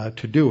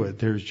to do it.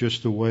 There's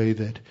just the way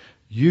that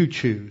you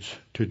choose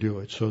to do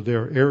it. So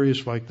there are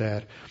areas like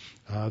that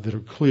that are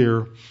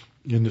clear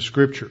in the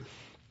Scripture.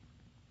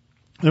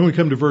 Then we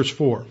come to verse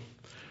 4.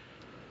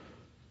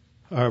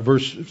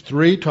 Verse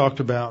 3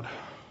 talked about,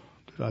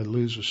 did I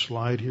lose a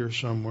slide here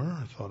somewhere?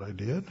 I thought I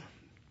did.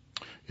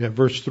 Yeah,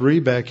 verse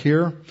 3 back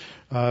here.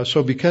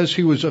 So because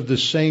he was of the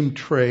same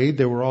trade,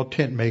 they were all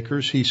tent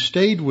makers, he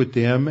stayed with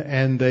them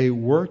and they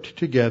worked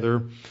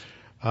together,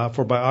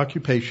 for by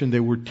occupation they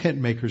were tent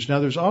makers. Now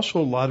there's also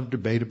a lot of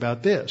debate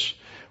about this,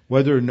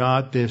 whether or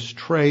not this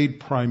trade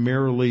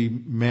primarily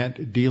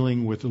meant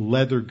dealing with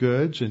leather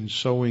goods and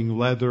sewing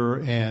leather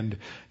and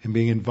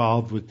being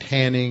involved with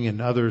tanning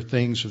and other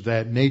things of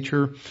that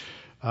nature,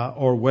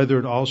 or whether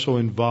it also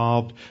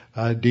involved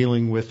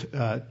dealing with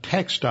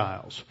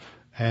textiles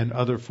and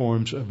other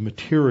forms of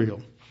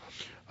material.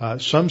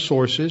 Some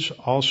sources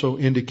also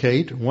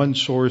indicate, one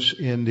source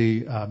in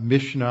the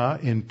Mishnah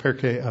in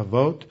Pirkei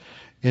Avot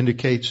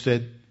indicates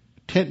that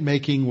tent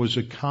making was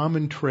a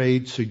common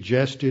trade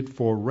suggested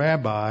for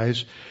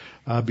rabbis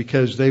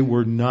because they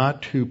were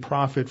not to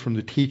profit from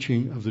the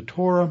teaching of the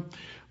Torah,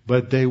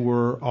 but they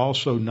were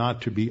also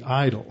not to be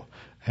idle.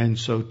 And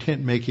so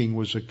tent making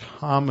was a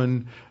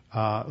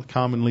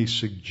commonly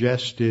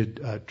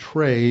suggested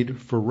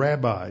trade for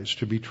rabbis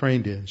to be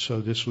trained in.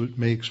 So this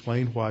may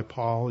explain why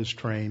Paul is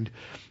trained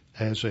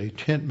as a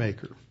tent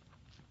maker.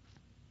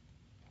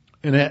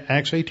 In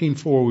Acts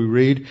 18:4 we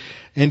read,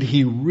 and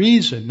he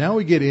reasoned. Now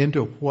we get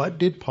into what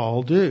did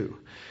Paul do.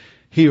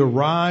 He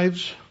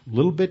arrives a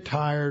little bit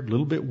tired, a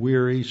little bit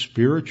weary,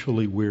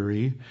 spiritually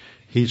weary.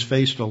 He's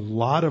faced a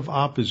lot of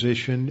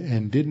opposition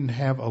and didn't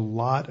have a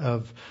lot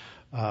of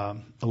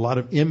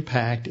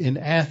impact in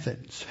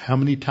Athens. How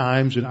many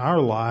times in our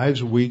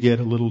lives we get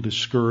a little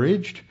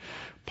discouraged?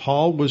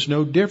 Paul was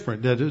no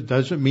different. That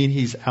doesn't mean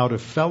he's out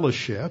of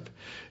fellowship.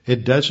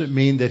 It doesn't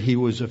mean that he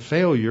was a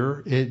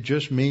failure. It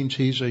just means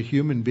he's a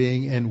human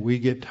being and we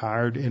get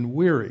tired and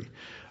weary.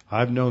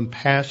 I've known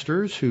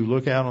pastors who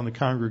look out on the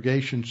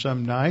congregation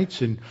some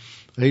nights and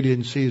they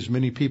didn't see as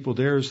many people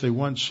there as they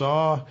once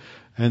saw,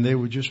 and they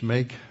would just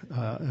make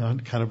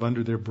kind of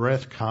under their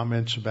breath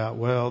comments about,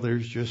 well,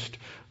 there's just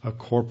a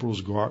corporal's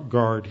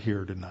guard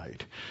here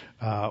tonight.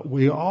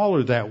 We all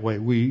are that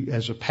way.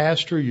 As a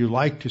pastor, you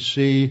like to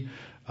see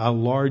a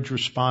large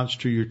response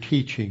to your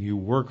teaching. You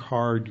work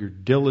hard, you're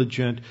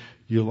diligent.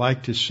 You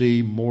like to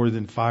see more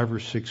than 5 or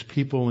 6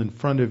 people in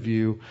front of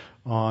you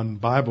on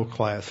Bible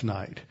class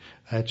night.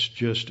 That's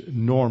just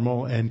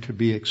normal and to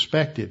be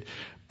expected.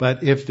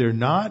 But if they're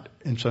not,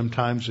 and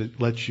sometimes it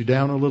lets you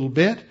down a little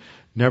bit,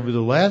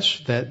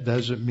 nevertheless, that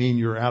doesn't mean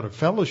you're out of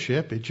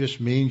fellowship. It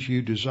just means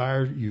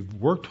you've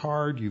worked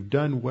hard, you've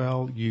done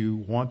well, you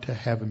want to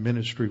have a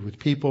ministry with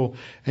people,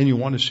 and you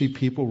want to see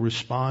people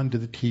respond to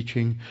the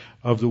teaching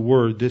of the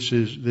Word. This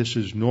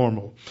is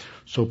normal.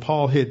 So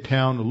Paul hit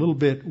town a little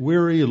bit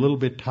weary, a little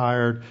bit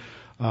tired,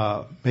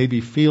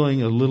 maybe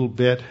feeling a little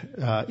bit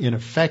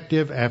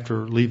ineffective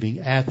after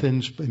leaving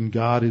Athens, and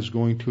God is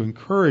going to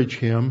encourage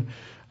him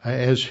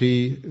as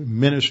he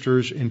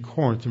ministers in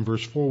Corinth. In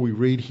verse 4 we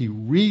read, he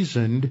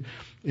reasoned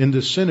in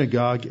the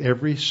synagogue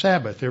every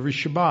Sabbath, every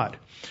Shabbat.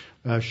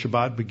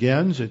 Shabbat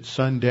begins at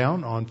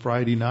sundown on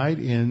Friday night,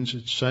 ends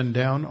at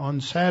sundown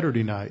on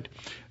Saturday night.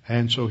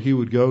 And so he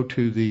would go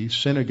to the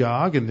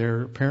synagogue, and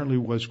there apparently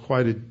was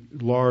quite a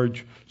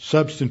large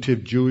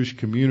substantive Jewish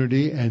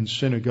community and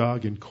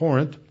synagogue in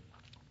Corinth.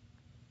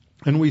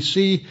 And we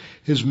see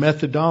his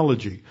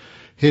methodology.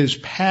 his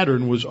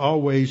pattern was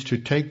always to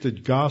take the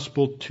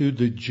gospel to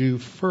the Jew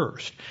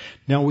first.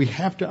 Now we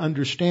have to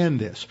understand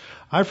this.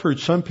 I've heard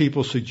some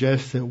people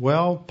suggest that,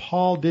 well,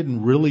 Paul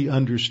didn't really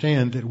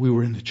understand that we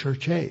were in the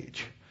church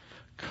age.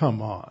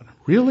 Come on.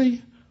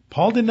 Really?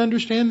 Paul didn't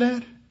understand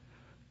that?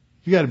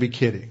 You got to be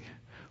kidding.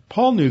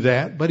 Paul knew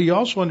that, but he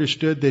also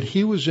understood that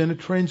he was in a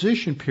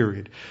transition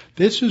period.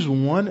 This is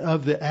one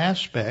of the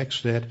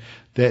aspects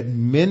that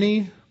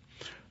many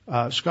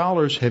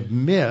scholars have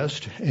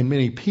missed, and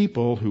many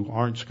people who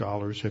aren't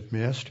scholars have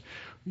missed.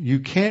 You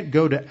can't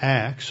go to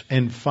Acts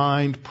and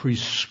find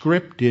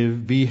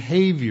prescriptive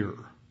behavior.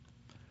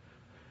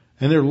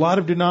 And there are a lot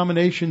of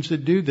denominations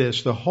that do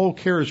this. The whole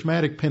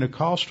charismatic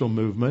Pentecostal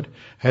movement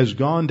has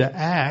gone to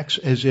Acts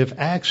as if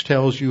Acts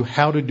tells you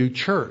how to do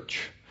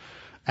church.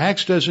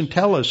 Acts doesn't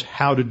tell us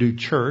how to do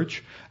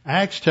church.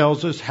 Acts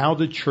tells us how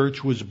the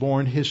church was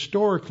born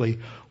historically.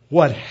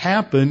 What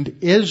happened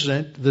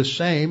isn't the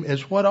same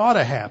as what ought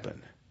to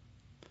happen.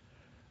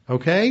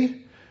 Okay?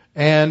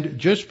 And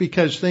just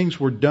because things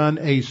were done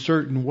a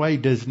certain way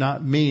does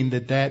not mean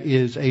that that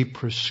is a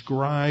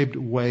prescribed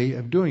way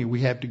of doing it.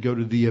 We have to go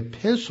to the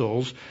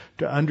epistles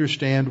to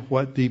understand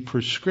what the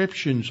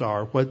prescriptions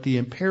are, what the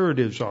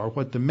imperatives are,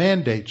 what the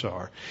mandates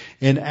are.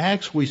 In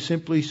Acts, we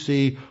simply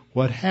see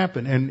what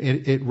happened, and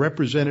it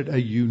represented a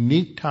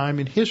unique time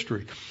in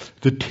history.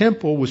 The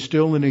temple was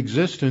still in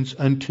existence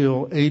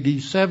until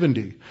AD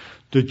 70.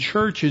 The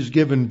church is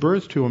given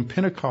birth to in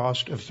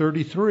Pentecost of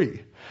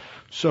 33.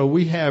 So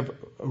we have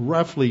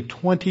roughly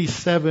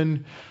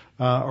 27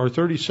 or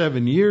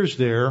 37 years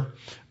there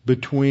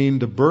between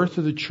the birth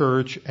of the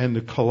church and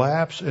the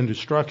collapse and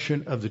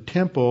destruction of the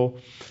temple,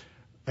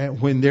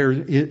 when there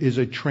is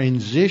a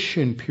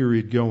transition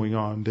period going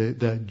on.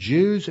 The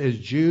Jews, as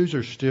Jews,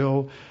 are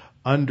still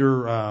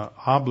under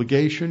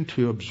obligation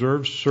to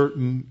observe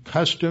certain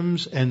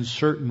customs and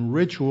certain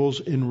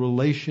rituals in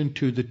relation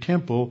to the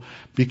temple,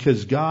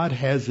 because God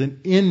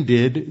hasn't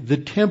ended the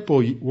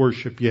temple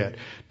worship yet.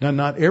 Now,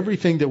 not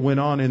everything that went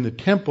on in the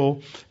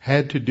temple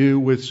had to do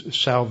with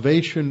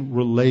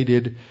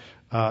salvation-related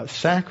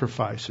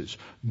sacrifices.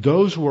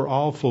 Those were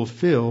all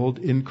fulfilled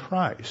in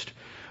Christ.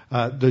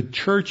 The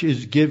church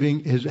has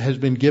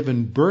been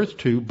given birth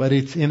to, but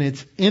it's in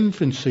its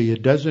infancy.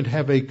 It doesn't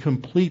have a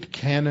complete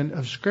canon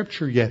of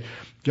Scripture yet.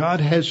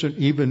 God hasn't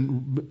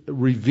even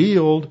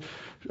revealed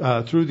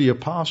through the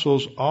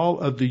apostles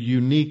all of the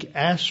unique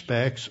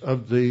aspects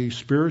of the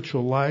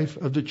spiritual life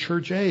of the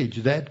church age.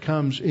 That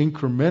comes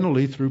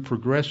incrementally through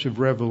progressive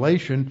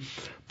revelation,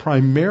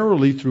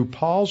 primarily through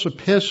Paul's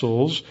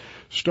epistles,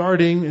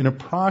 starting in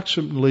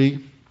approximately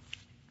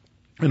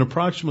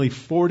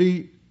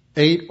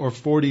 48 or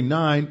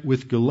 49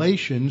 with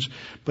Galatians,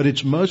 but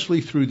it's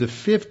mostly through the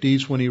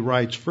 50s when he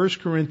writes 1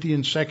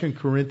 Corinthians, 2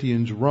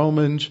 Corinthians,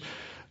 Romans,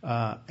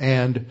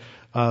 and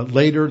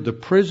later the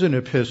prison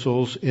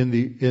epistles in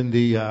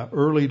the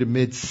early to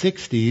mid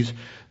 60s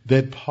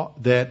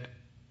that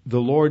the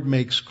Lord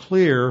makes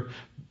clear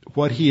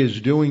what he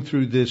is doing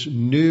through this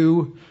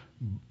new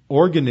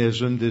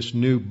organism, this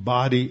new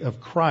body of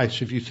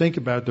Christ. If you think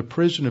about the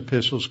prison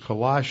epistles,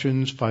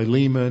 Colossians,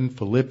 Philemon,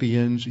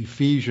 Philippians,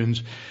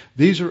 Ephesians,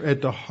 these are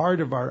at the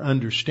heart of our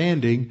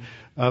understanding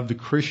of the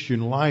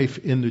Christian life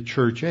in the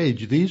church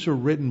age. These are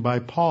written by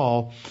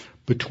Paul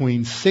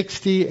between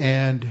 60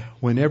 and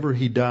whenever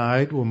he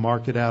died, we'll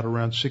mark it out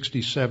around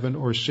 67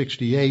 or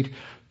 68,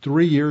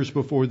 3 years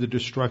before the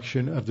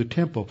destruction of the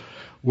temple.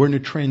 We're in a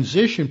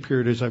transition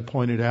period, as I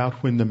pointed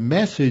out, when the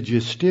message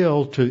is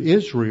still to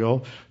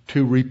Israel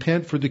to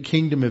repent, for the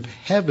kingdom of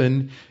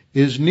heaven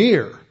is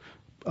near.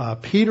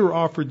 Peter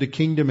offered the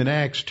kingdom in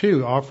Acts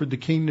 2, offered the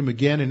kingdom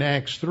again in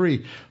Acts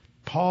 3.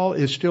 Paul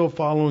is still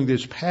following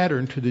this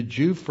pattern to the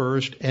Jew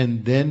first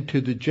and then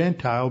to the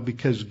Gentile,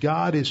 because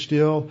God is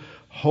still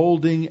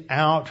holding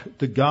out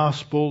the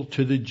gospel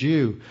to the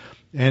Jew.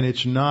 And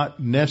it's not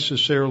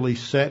necessarily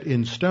set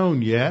in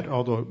stone yet,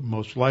 although it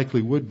most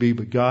likely would be,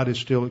 but God is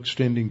still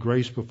extending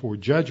grace before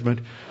judgment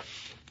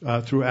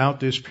throughout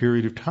this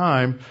period of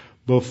time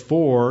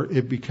before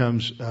it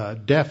becomes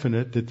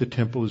definite that the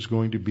temple is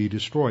going to be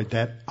destroyed.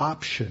 That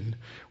option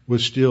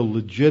was still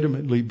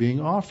legitimately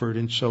being offered,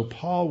 and so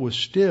Paul was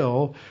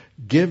still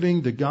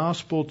giving the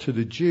gospel to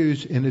the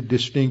Jews in a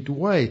distinct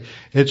way.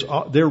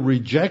 Their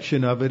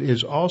rejection of it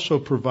is also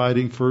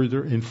providing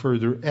further and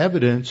further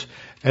evidence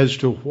as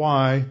to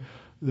why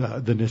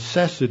the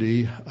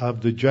necessity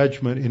of the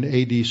judgment in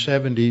AD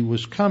 70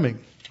 was coming.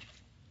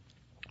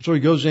 So he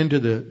goes into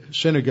the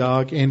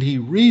synagogue and he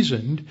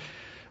reasoned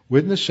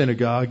within the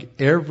synagogue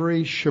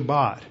every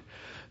Shabbat.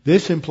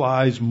 This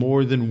implies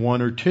more than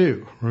one or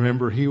two.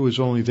 Remember, he was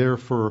only there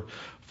for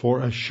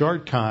a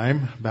short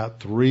time,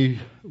 about 3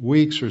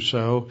 weeks or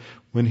so,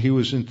 when he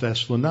was in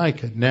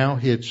Thessalonica. Now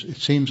it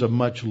seems a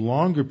much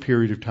longer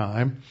period of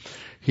time.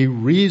 He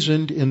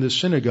reasoned in the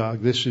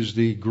synagogue. This is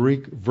the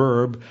Greek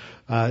verb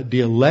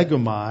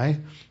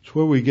dialegomai. It's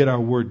where we get our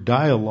word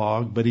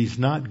dialogue, but he's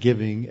not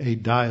giving a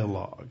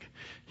dialogue.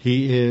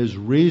 He is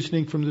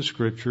reasoning from the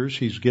Scriptures.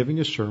 He's giving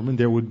a sermon.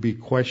 There would be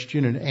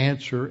question and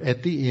answer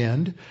at the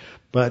end.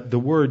 But the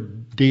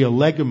word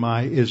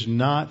dialegomai is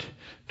not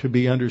to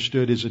be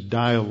understood as a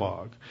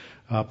dialogue.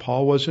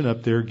 Paul wasn't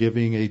up there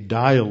giving a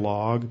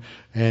dialogue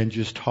and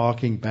just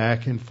talking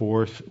back and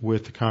forth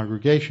with the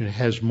congregation. It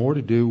has more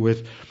to do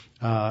with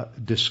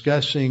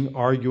discussing,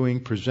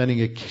 arguing,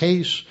 presenting a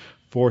case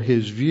for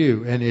his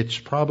view. And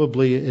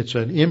it's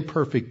an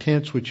imperfect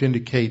tense which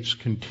indicates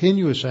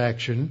continuous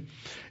action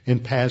in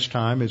past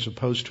time as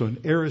opposed to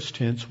an aorist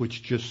tense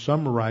which just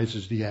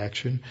summarizes the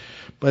action.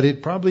 But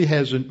it probably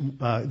has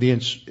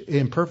the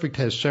imperfect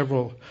has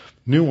several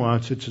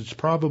nuances. It's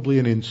probably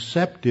an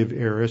inceptive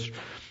aorist,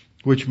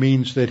 which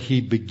means that he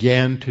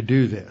began to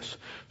do this.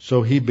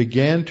 So he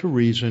began to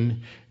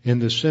reason in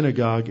the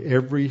synagogue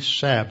every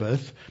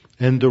Sabbath,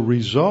 and the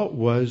result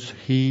was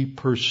he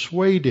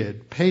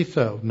persuaded.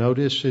 Peitho.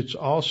 Notice it's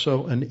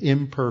also an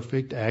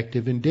imperfect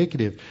active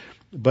indicative.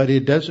 But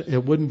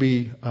it wouldn't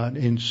be an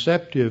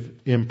inceptive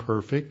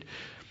imperfect.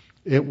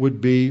 It would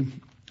be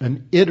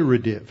an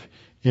iterative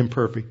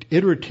imperfect.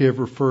 Iterative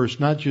refers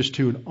not just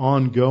to an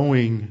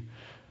ongoing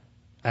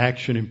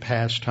action in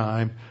past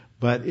time,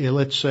 but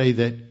let's say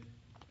that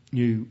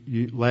you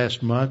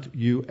last month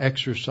you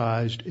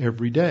exercised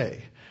every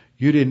day.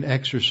 You didn't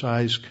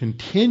exercise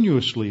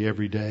continuously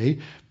every day,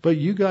 but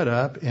you got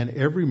up and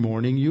every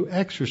morning you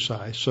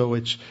exercised. So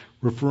it's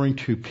referring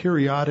to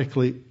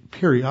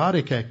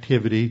periodic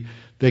activity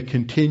that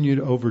continued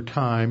over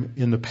time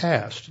in the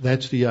past.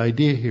 That's the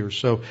idea here.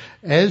 So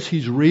as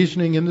he's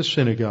reasoning in the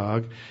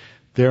synagogue,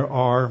 there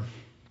are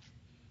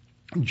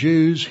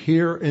Jews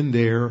here and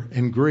there,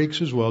 and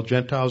Greeks as well,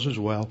 Gentiles as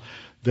well,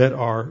 that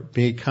are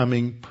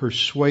becoming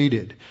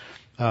persuaded.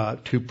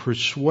 To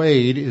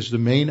persuade is the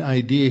main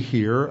idea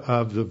here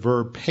of the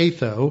verb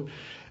peitho,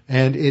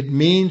 and it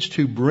means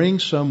to bring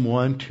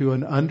someone to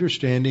an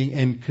understanding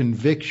and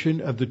conviction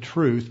of the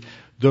truth.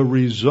 The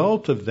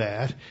result of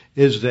that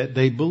is that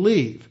they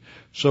believe.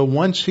 So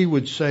once he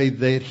would say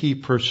that he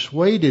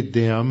persuaded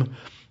them,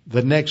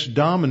 the next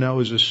domino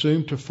is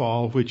assumed to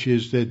fall, which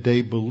is that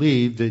they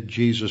believed that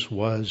Jesus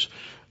was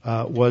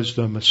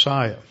the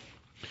Messiah.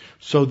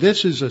 So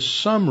this is a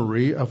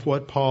summary of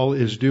what Paul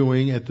is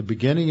doing at the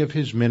beginning of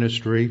his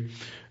ministry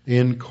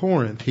in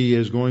Corinth. He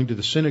is going to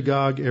the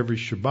synagogue every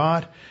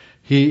Shabbat.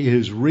 He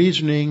is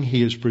reasoning.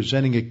 He is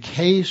presenting a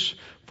case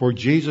for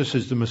Jesus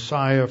as the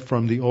Messiah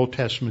from the Old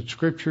Testament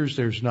scriptures.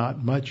 There's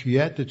not much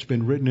yet that's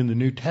been written in the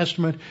New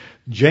Testament.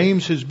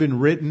 James has been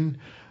written.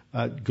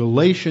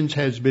 Galatians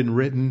has been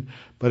written.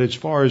 But as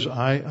far as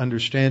I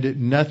understand it,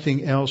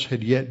 nothing else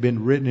had yet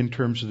been written in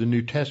terms of the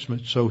New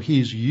Testament. So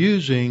he's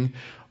using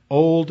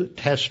Old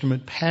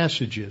Testament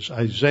passages,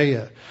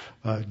 Isaiah,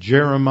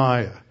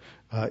 Jeremiah,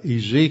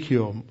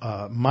 Ezekiel,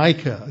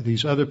 Micah,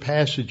 these other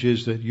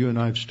passages that you and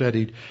I have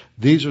studied.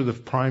 These are the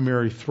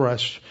primary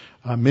thrusts.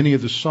 Many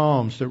of the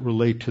Psalms that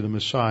relate to the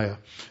Messiah.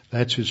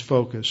 That's his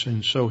focus.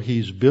 And so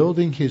he's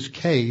building his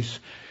case.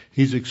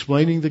 He's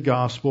explaining the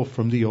gospel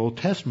from the Old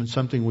Testament,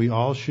 something we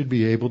all should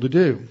be able to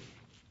do.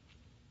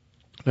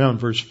 Now in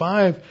verse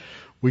 5,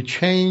 we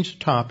change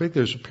topic.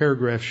 There's a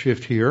paragraph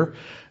shift here.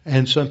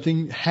 And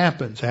something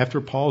happens. After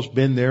Paul's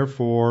been there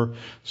for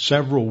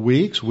several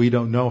weeks, we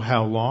don't know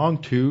how long,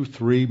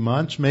 2-3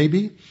 months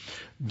maybe,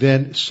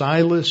 then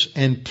Silas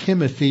and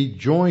Timothy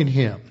join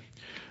him.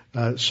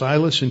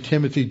 Silas and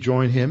Timothy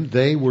join him.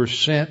 They were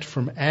sent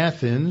from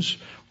Athens.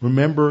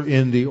 Remember,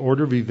 in the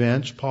order of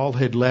events, Paul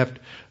had left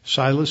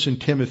Silas and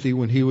Timothy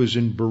when he was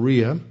in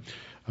Berea,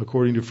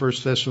 according to 1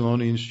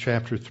 Thessalonians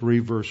chapter 3,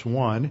 verse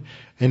 1,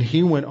 and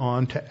he went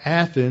on to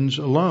Athens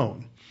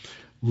alone.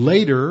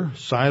 Later,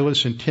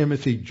 Silas and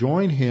Timothy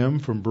joined him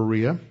from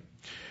Berea,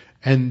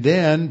 and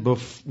then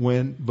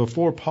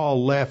before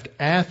Paul left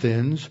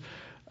Athens,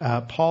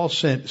 Paul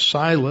sent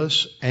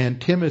Silas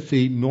and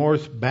Timothy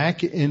north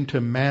back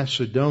into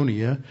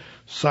Macedonia.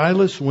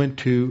 Silas went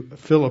to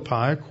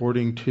Philippi,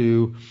 according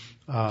to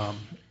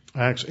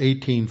Acts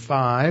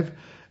 18:5,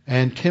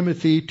 and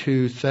Timothy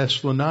to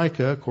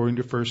Thessalonica, according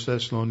to 1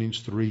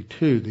 Thessalonians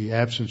 3:2. The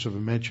absence of a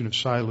mention of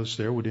Silas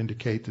there would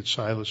indicate that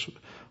Silas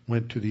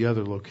went to the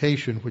other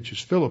location, which is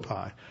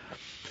Philippi.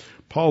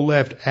 Paul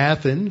left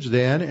Athens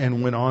then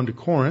and went on to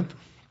Corinth.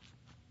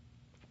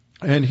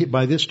 And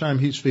by this time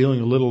he's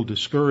feeling a little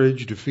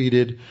discouraged,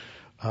 defeated,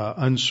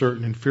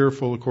 uncertain, and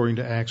fearful, according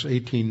to Acts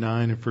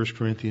 18:9 and 1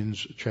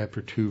 Corinthians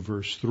chapter 2,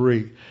 verse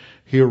 3.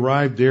 He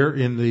arrived there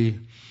in the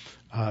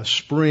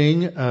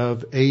spring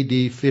of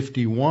AD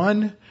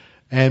 51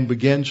 and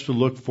begins to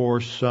look for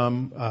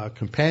some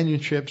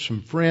companionship,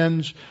 some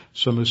friends,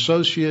 some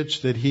associates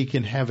that he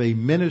can have a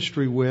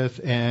ministry with,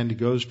 and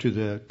goes to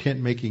the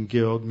tent-making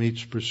guild,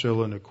 meets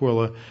Priscilla and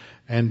Aquila,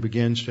 and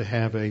begins to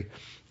have a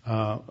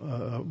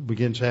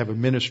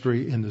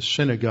ministry in the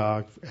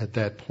synagogue at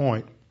that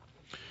point.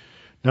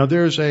 Now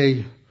there's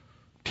a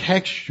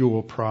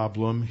textual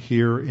problem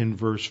here in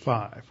verse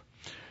 5.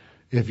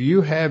 If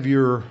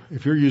you're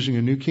using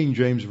a New King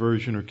James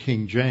Version or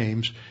King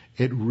James,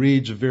 it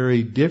reads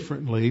very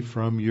differently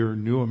from your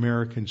New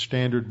American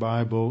Standard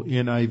Bible,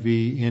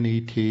 NIV,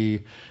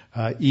 NET,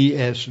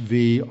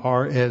 ESV,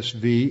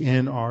 RSV,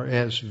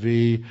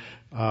 NRSV,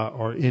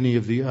 or any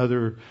of the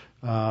other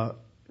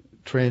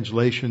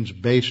translations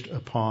based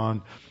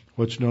upon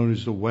what's known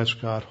as the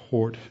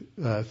Westcott-Hort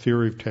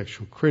theory of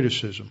textual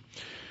criticism.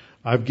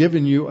 I've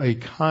given you a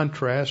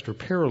contrast or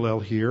parallel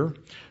here.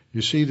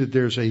 You see that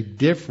there's a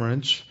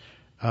difference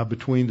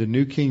between the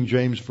New King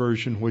James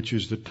Version, which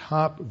is the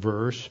top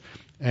verse,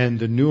 and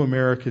the New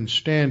American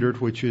Standard,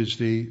 which is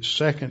the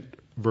second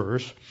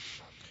verse.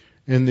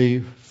 In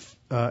the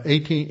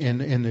in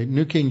the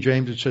New King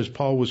James, it says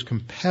Paul was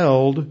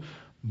compelled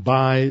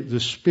by the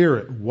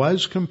Spirit.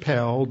 Was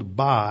compelled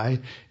by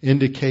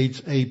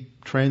indicates a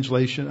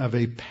translation of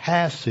a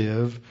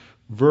passive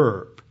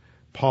verb.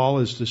 Paul,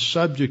 as the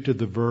subject of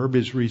the verb,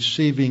 is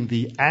receiving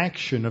the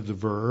action of the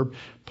verb.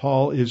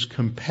 Paul is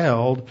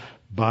compelled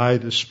by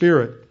the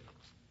Spirit.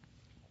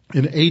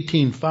 In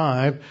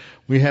 18:5,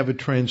 we have a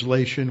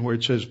translation where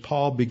it says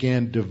Paul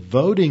began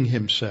devoting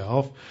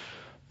himself.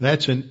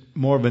 That's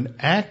more of an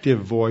active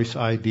voice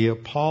idea.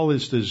 Paul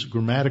is the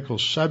grammatical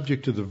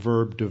subject of the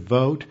verb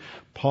devote.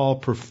 Paul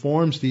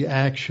performs the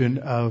action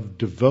of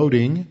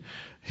devoting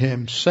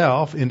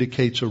himself,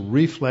 indicates a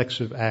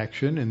reflexive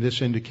action, and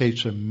this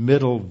indicates a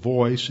middle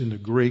voice in the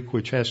Greek,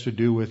 which has to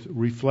do with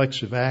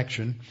reflexive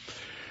action.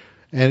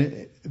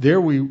 And there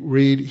we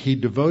read, he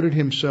devoted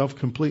himself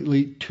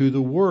completely to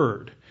the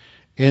Word.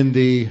 In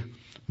the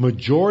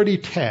majority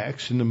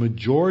text, in the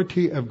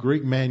majority of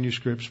Greek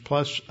manuscripts,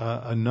 plus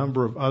a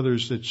number of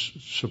others that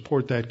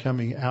support that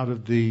coming out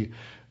of the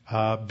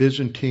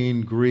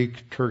Byzantine,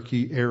 Greek,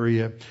 Turkey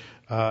area,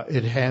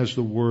 it has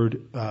the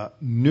word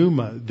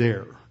pneuma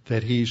there,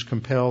 that he's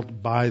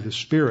compelled by the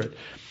Spirit.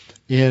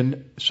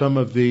 In some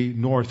of the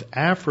North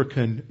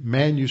African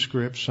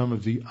manuscripts, some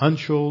of the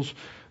uncials,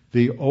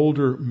 the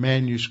older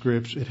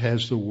manuscripts, it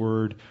has the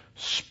word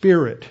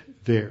Spirit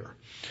there.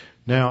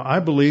 Now, I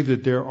believe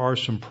that there are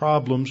some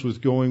problems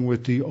with going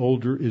with the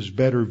older is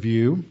better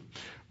view.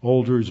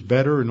 Older is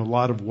better in a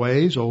lot of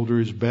ways. Older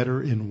is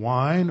better in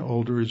wine.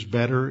 Older is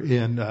better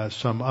in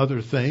some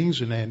other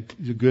things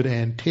and good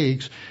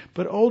antiques.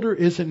 But older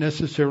isn't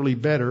necessarily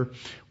better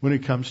when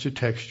it comes to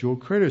textual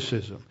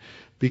criticism,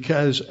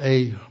 because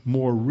a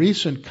more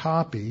recent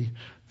copy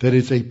that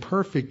is a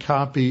perfect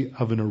copy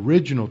of an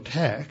original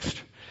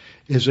text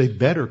is a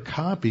better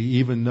copy,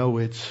 even though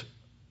it's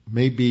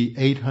maybe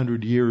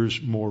 800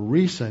 years more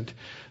recent,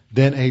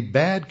 than a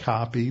bad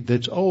copy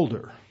that's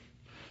older.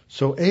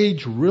 So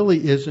age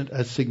really isn't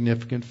a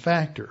significant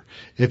factor.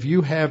 If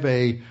you have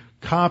a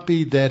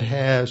copy that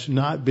has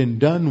not been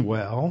done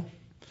well,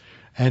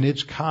 and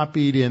it's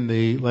copied in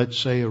the, let's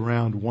say,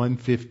 around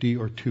 150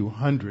 or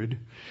 200,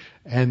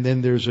 and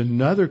then there's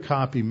another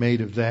copy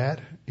made of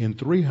that in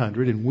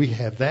 300, and we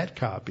have that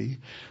copy,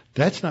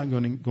 that's not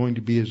going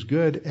to be as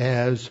good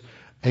as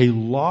a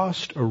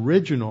lost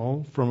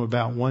original from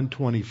about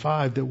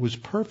 125 that was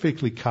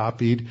perfectly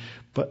copied,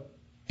 but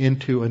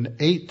into an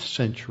 8th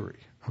century.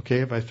 Okay,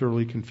 have I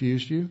thoroughly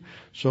confused you?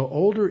 So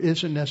older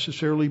isn't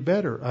necessarily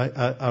better.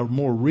 A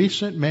more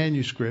recent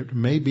manuscript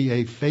may be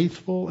a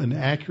faithful and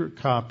accurate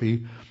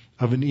copy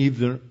of an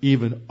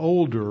even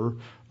older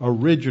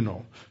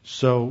original.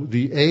 So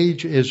the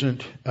age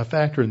isn't a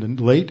factor. In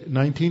the late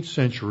 19th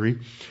century,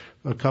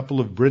 a couple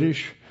of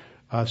British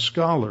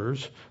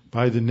scholars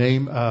by the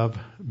name of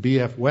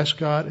B.F.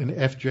 Westcott and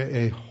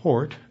F.J.A.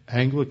 Hort,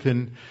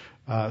 Anglican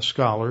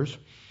scholars,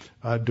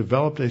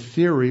 developed a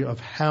theory of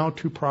how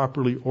to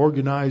properly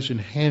organize and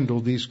handle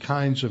these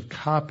kinds of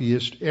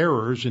copyist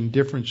errors and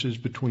differences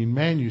between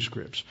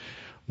manuscripts.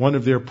 One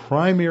of their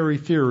primary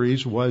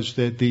theories was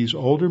that these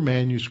older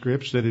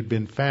manuscripts that had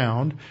been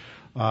found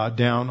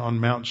down on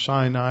Mount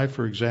Sinai,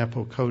 for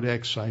example,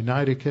 Codex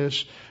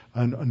Sinaiticus,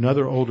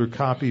 another older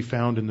copy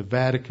found in the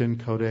Vatican,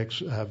 Codex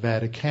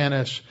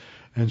Vaticanus,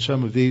 and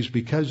some of these,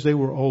 because they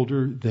were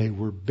older, they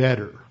were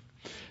better.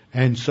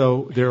 And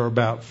so there are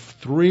about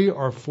 3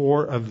 or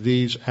 4 of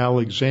these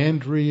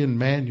Alexandrian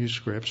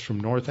manuscripts from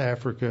North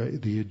Africa,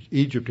 the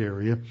Egypt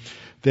area,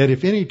 that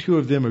if any 2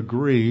 of them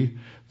agree,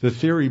 the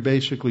theory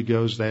basically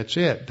goes, that's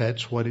it.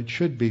 That's what it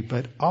should be.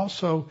 But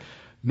also,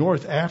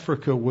 North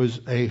Africa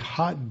was a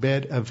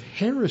hotbed of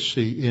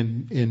heresy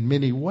in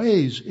many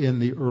ways in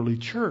the early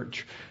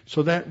church.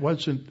 So that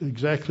wasn't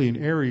exactly an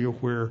area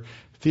where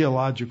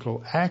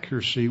theological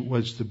accuracy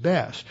was the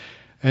best.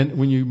 And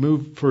when you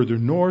move further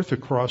north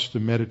across the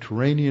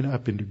Mediterranean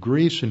up into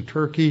Greece and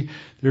Turkey,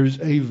 there's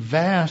a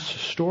vast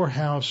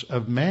storehouse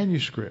of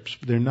manuscripts.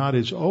 They're not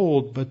as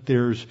old, but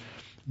there's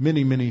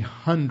many, many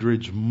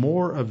hundreds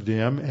more of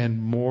them,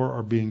 and more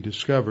are being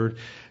discovered.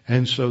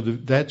 And so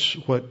that's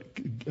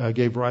what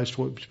gave rise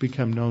to what's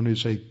become known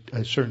as a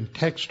certain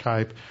text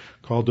type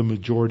called the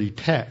majority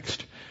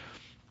text.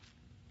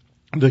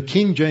 The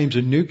King James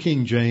and New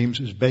King James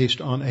is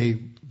based on a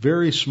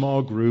very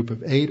small group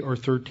of 8 or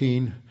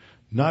 13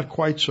 not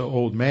quite so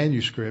old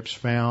manuscripts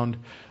found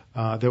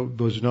that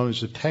was known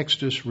as the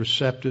Textus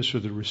Receptus, or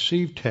the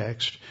received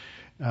text,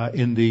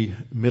 in the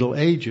Middle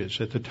Ages.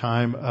 At the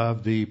time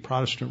of the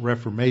Protestant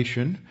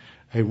Reformation,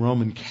 a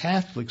Roman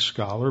Catholic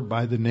scholar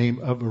by the name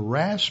of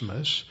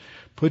Erasmus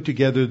put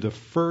together the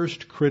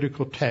first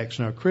critical text.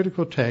 Now,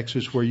 critical text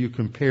is where you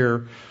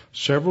compare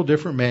several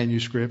different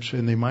manuscripts,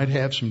 and they might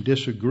have some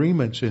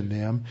disagreements in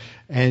them,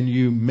 and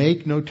you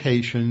make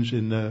notations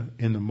in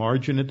the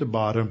margin at the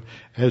bottom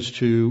as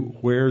to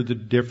where the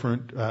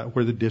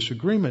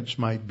disagreements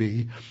might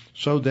be,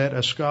 so that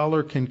a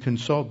scholar can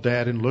consult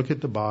that and look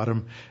at the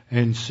bottom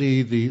and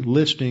see the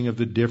listing of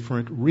the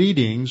different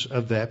readings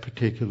of that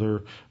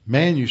particular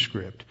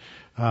manuscript.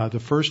 The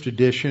first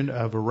edition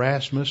of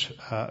Erasmus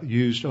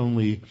used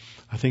only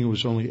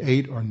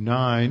 8 or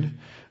 9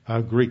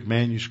 Greek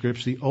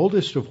manuscripts, the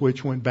oldest of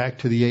which went back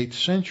to the 8th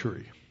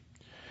century.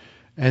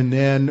 And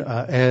then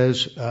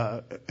as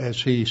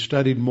he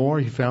studied more,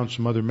 he found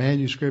some other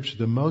manuscripts.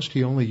 The most,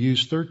 he only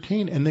used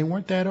 13, and they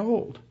weren't that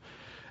old.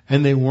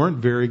 And they weren't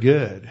very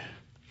good.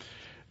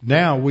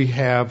 Now we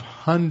have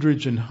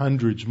hundreds and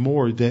hundreds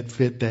more that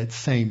fit that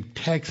same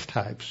text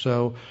type.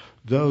 So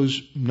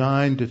those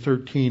 9 to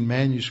 13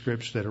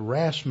 manuscripts that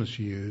Erasmus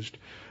used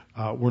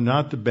were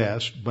not the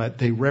best, but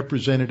they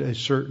represented a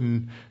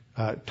certain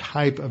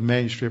type of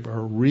manuscript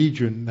or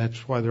region.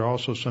 That's why they're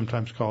also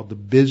sometimes called the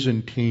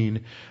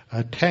Byzantine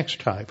text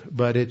type.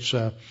 But it's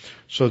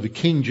so the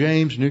King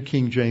James, New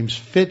King James,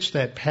 fits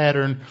that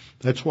pattern.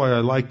 That's why I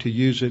like to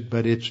use it,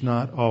 but it's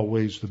not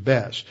always the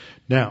best.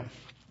 Now,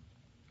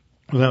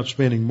 without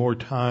spending more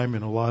time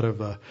and a lot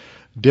of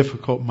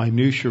difficult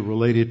minutiae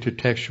related to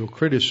textual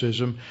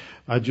criticism,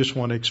 I just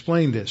want to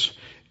explain this.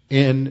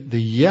 In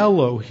the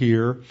yellow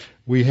here,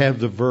 we have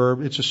the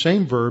verb. It's the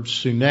same verb,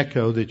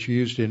 suneko, that's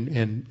used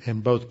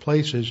in both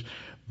places,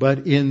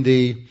 but in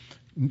the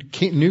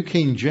New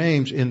King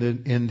James,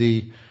 in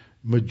the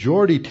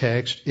majority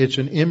text, it's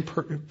an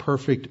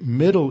imperfect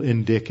middle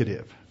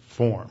indicative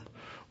form.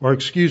 Or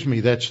excuse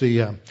me, that's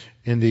the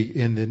in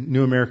the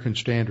New American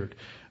Standard.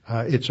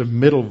 It's a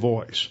middle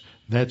voice.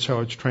 That's how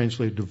it's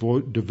translated,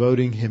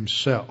 devoting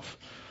himself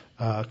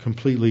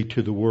completely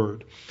to the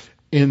word.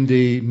 In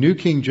the New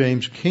King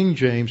James,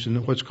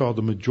 in what's called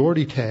the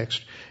majority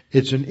text,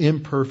 it's an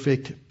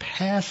imperfect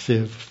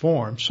passive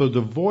form. So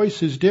the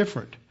voice is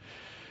different.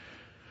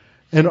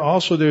 And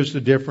also there's the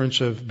difference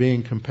of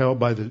being compelled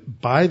by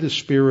the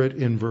Spirit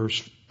in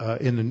verse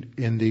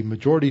in the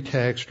majority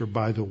text, or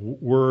by the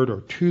word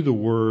or to the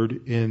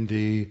word in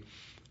the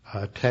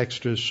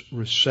Textus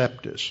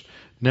Receptus.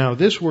 Now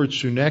this word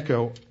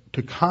suneko,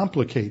 to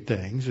complicate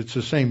things, it's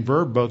the same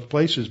verb both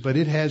places, but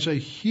it has a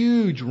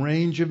huge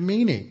range of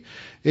meaning.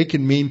 It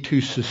can mean to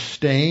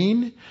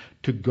sustain,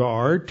 to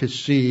guard, to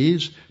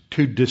seize,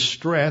 to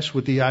distress,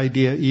 with the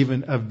idea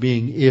even of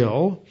being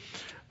ill,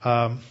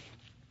 to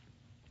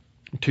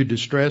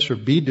distress or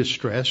be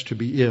distressed, to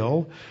be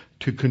ill,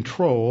 to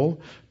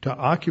control, to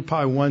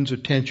occupy one's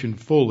attention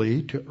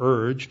fully, to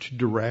urge, to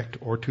direct,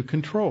 or to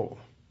control.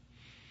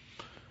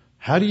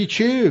 How do you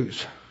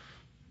choose?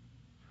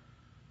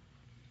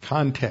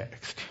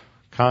 Context.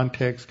 So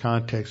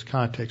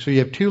you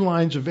have 2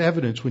 lines of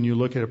evidence when you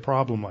look at a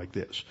problem like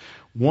this.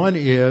 One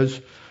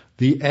is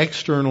the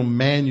external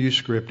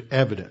manuscript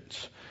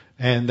evidence.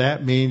 And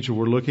that means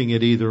we're looking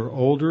at either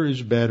older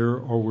is better,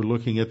 or we're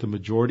looking at the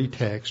majority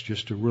text,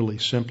 just to really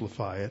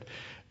simplify it.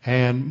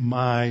 And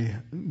my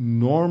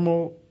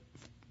normal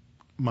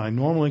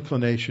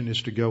inclination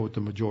is to go with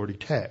the majority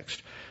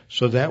text.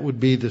 So that would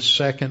be the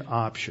second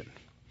option.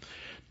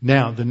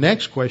 Now, the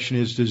next question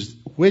is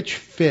which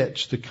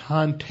fits the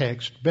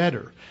context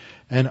better?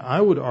 And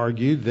I would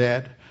argue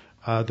that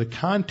the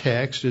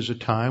context is a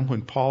time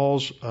when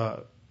Paul's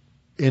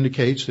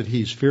indicates that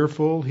he's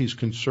fearful, he's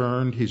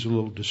concerned, he's a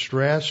little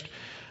distressed.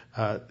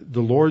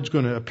 The Lord's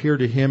going to appear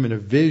to him in a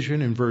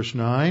vision in verse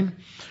 9,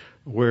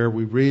 where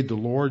we read, the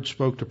Lord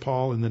spoke to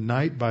Paul in the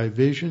night by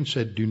vision,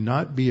 said, do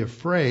not be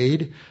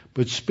afraid,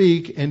 but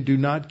speak and do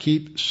not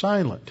keep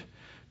silent.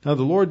 Now,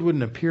 the Lord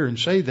wouldn't appear and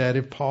say that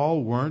if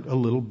Paul weren't a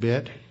little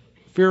bit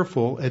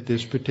fearful at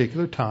this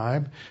particular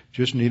time,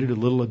 just needed a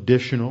little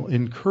additional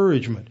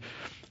encouragement.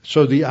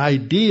 So the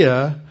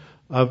idea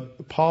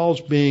of Paul's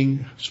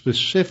being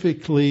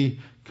specifically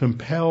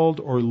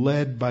compelled or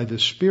led by the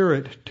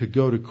Spirit to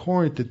go to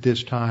Corinth at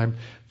this time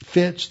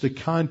fits the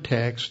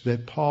context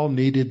that Paul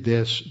needed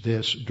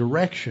this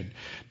direction.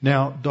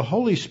 Now, the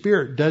Holy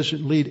Spirit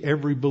doesn't lead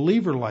every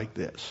believer like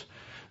this.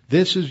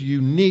 This is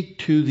unique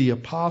to the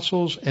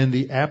apostles and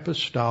the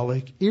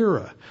apostolic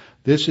era.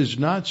 This is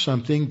not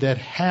something that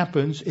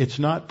happens. It's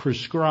not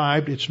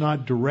prescribed. It's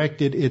not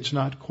directed. It's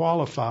not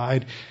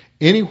qualified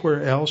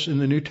anywhere else in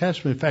the New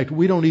Testament. In fact,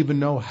 we don't even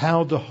know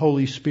how the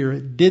Holy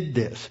Spirit did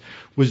this.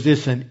 Was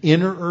this an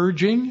inner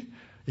urging?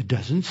 It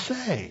doesn't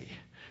say.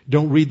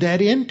 Don't read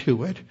that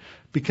into it,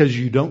 because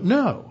you don't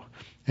know.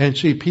 And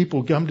see,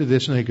 people come to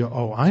this and they go,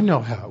 oh, I know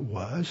how it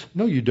was.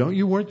 No, you don't.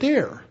 You weren't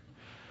there.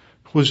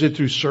 Was it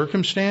through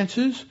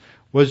circumstances?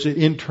 Was it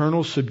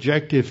internal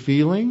subjective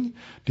feeling?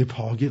 Did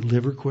Paul get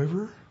liver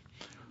quiver?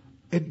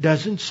 It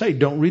doesn't say.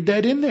 Don't read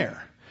that in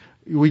there.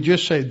 We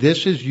just say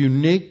this is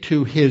unique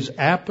to his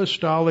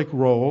apostolic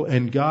role,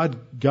 and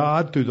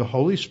God through the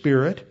Holy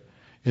Spirit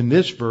in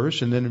this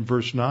verse, and then in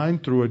verse 9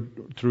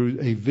 through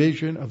a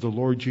vision of the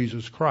Lord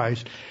Jesus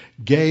Christ,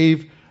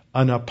 gave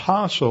an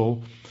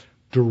apostle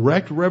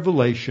direct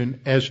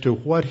revelation as to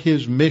what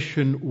his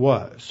mission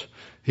was.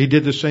 He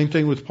did the same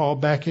thing with Paul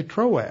back at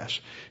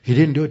Troas. He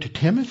didn't do it to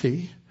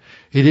Timothy.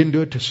 He didn't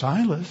do it to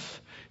Silas.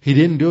 He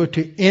didn't do it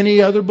to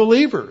any other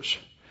believers.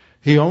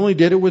 He only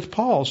did it with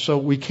Paul. So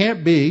we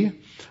can't be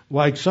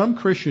like some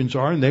Christians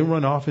are, and they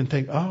run off and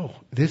think, oh,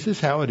 this is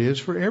how it is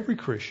for every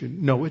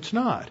Christian. No, it's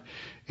not.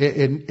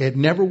 It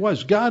never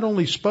was. God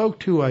only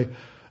spoke to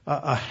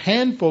a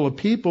handful of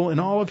people in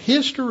all of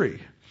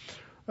history.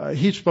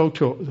 He spoke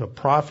to the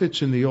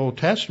prophets in the Old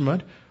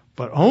Testament,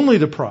 but only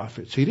the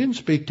prophets. He didn't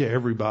speak to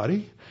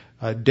everybody.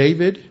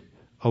 David,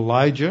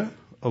 Elijah,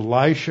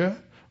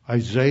 Elisha,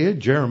 Isaiah,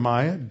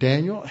 Jeremiah,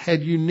 Daniel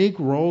had unique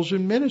roles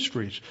and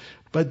ministries,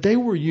 but they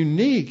were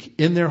unique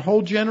in their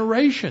whole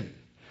generation.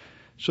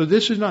 So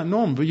this is not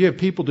normal. But you have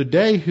people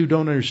today who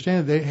don't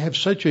understand. They have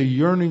such a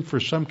yearning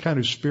for some kind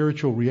of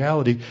spiritual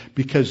reality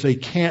because they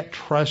can't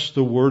trust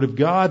the Word of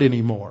God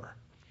anymore.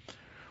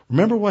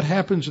 Remember what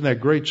happens in that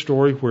great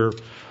story where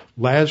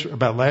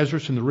about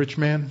Lazarus and the rich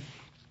man?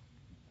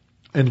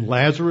 And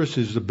Lazarus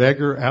is the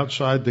beggar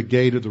outside the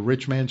gate of the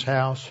rich man's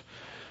house.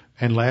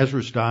 And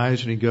Lazarus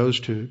dies and he goes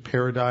to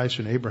paradise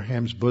in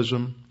Abraham's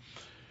bosom.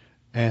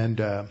 And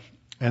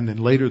then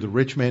later the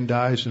rich man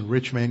dies and the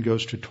rich man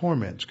goes to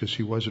torments because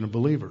he wasn't a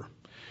believer.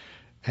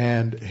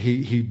 And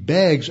he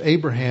begs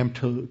Abraham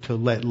to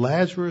let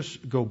Lazarus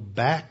go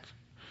back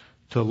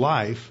to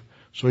life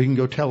so he can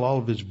go tell all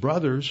of his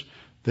brothers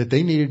that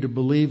they needed to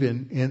believe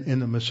in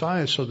the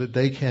Messiah so that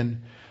they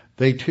can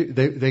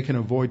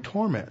avoid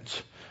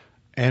torments.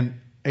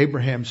 And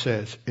Abraham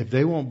says, if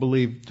they won't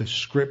believe the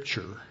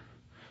Scripture,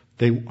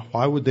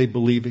 why would they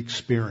believe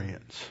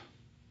experience?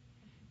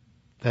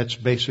 That's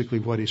basically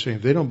what he's saying.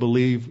 If they don't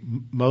believe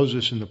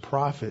Moses and the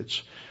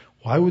prophets,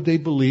 why would they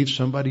believe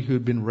somebody who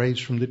had been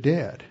raised from the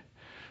dead?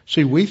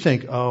 See, we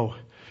think, oh,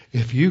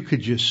 if you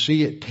could just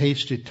see it,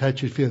 taste it,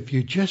 touch it, feel it, if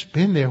you'd just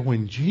been there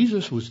when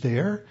Jesus was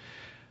there,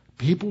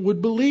 people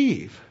would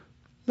believe.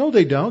 No,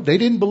 they don't. They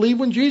didn't believe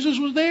when Jesus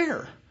was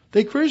there.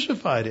 They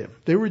crucified him.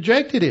 They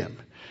rejected him.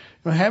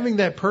 Now, having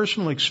that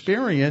personal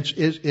experience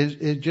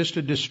is just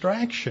a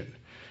distraction.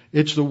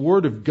 It's the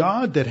Word of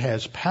God that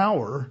has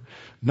power,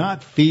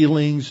 not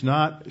feelings,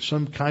 not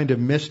some kind of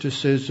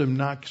mysticism,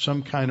 not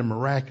some kind of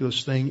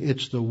miraculous thing.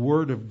 It's the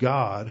Word of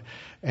God.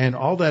 And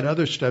all that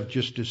other stuff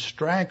just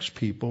distracts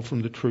people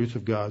from the truth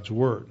of God's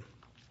Word.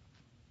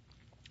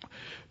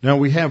 Now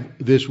we have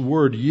this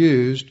word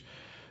used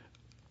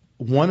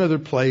one other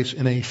place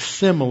in a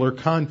similar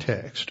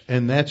context,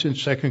 and that's in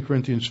 2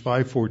 Corinthians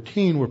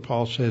 5:14, where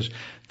Paul says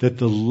that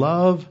the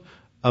love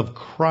of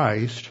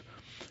Christ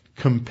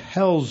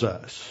compels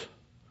us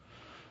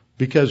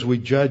because we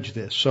judge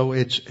this. So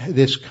it's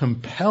this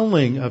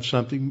compelling of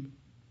something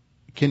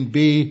can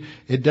be,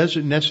 it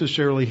doesn't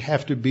necessarily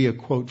have to be a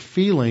quote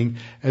feeling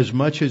as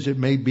much as it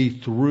may be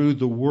through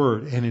the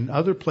Word. And in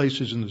other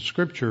places in the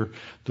Scripture,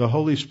 the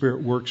Holy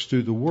Spirit works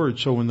through the Word.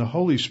 So when the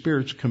Holy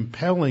Spirit's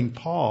compelling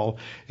Paul,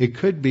 it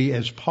could be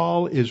as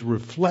Paul is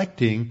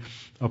reflecting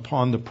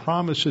upon the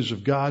promises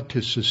of God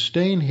to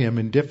sustain him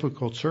in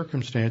difficult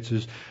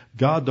circumstances,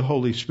 God the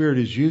Holy Spirit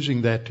is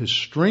using that to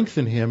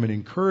strengthen him and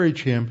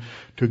encourage him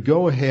to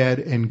go ahead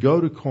and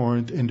go to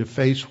Corinth and to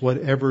face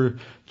whatever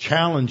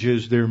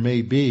challenges there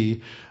may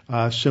be,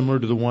 similar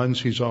to the ones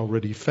he's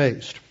already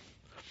faced.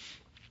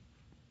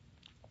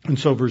 And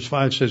so verse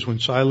 5 says, when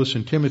Silas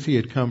and Timothy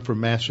had come from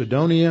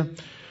Macedonia,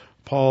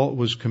 Paul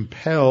was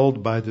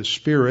compelled by the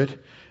Spirit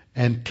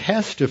and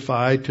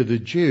testified to the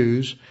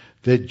Jews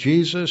that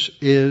Jesus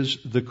is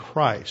the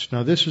Christ.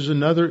 Now this is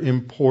another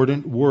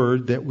important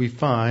word that we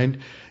find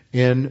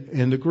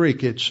in the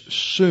Greek. It's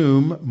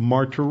sum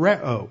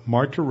martyreo.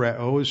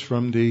 Martyreo is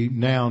from the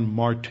noun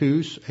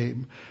martus.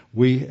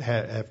 We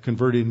have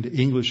converted into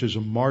English as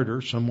a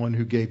martyr, someone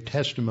who gave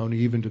testimony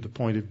even to the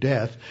point of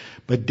death.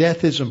 But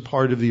death isn't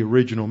part of the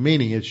original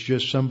meaning. It's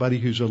just somebody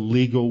who's a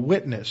legal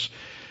witness.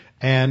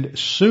 And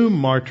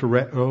sum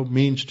martyreo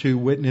means to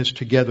witness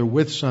together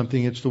with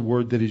something. It's the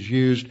word that is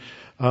used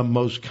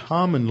most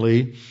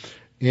commonly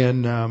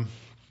in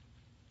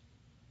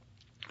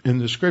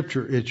the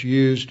Scripture. It's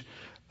used,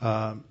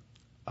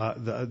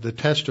 the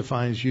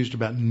testifying is used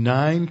about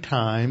 9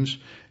 times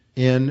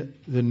in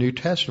the New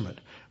Testament.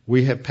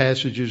 We have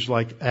passages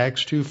like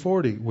Acts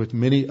 2:40. With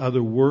many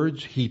other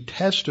words, he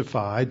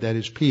testified, that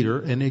is Peter,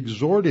 and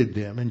exhorted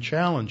them and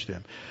challenged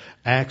them.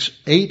 Acts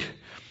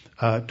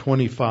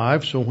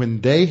 8:25. So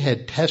when they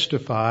had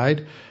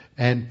testified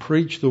and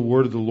preached the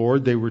word of the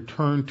Lord, they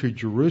returned to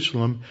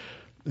Jerusalem.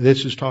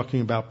 This is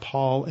talking about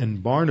Paul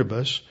and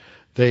Barnabas.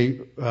 They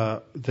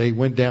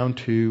went down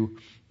to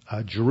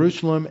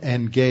Jerusalem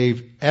and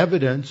gave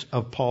evidence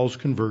of Paul's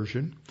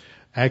conversion.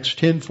 Acts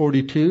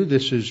 10:42,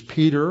 this is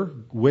Peter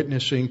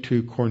witnessing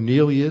to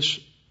Cornelius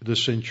the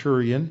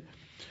centurion.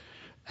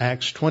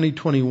 Acts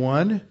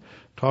 20:21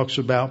 talks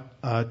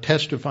about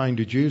testifying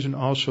to Jews and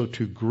also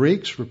to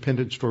Greeks,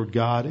 repentance toward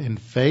God and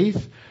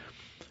faith.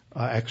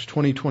 Acts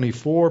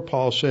 20:24,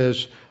 Paul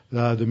says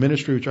the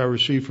ministry which I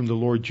received from the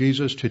Lord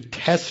Jesus to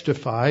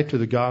testify to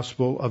the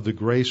gospel of the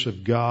grace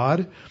of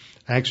God.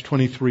 Acts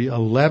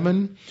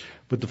 23:11.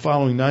 But the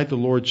following night the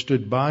Lord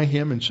stood by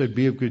him and said,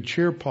 Be of good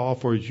cheer, Paul,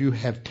 for as you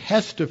have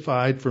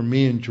testified for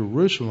me in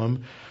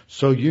Jerusalem,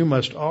 so you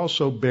must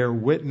also bear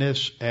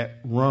witness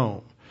at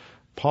Rome.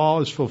 Paul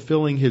is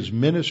fulfilling his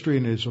ministry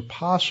and his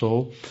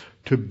apostle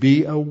to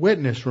be a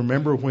witness.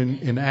 Remember when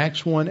in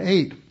Acts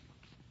 1:8,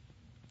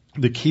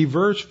 the key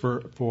verse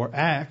for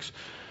Acts,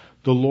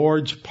 the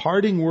Lord's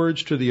parting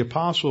words to the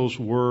apostles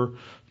were,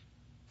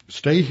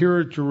 Stay here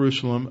at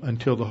Jerusalem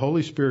until the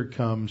Holy Spirit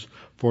comes,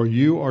 for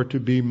you are to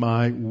be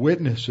my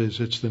witnesses.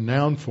 It's the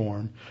noun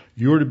form.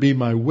 You are to be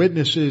my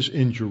witnesses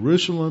in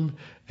Jerusalem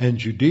and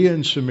Judea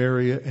and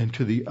Samaria and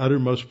to the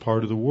uttermost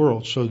part of the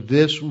world. So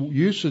this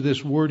use of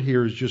this word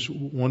here is just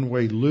one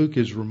way Luke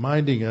is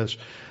reminding us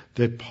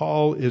that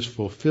Paul is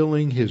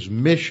fulfilling his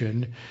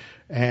mission,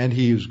 and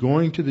he is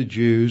going to the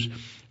Jews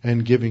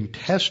and giving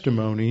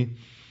testimony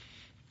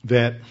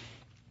that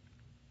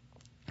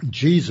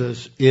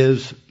Jesus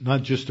is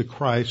not just the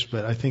Christ,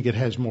 but I think it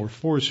has more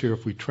force here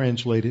if we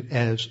translate it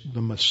as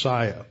the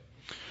Messiah.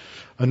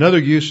 Another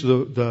use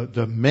of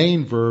the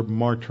main verb,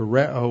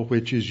 martyreo,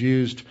 which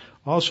is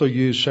also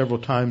used several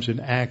times in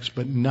Acts,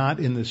 but not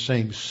in the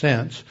same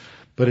sense,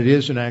 but it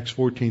is in Acts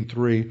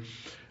 14:3.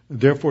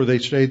 Therefore they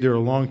stayed there a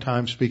long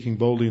time, speaking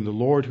boldly in the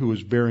Lord, who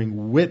was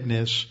bearing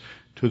witness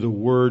to the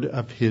word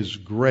of his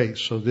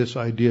grace. So this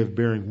idea of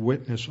bearing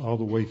witness all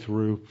the way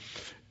through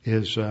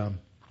is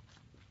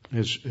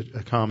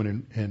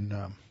common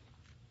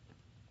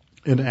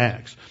in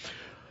Acts.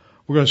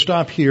 We're going to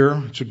stop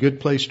here. It's a good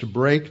place to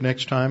break.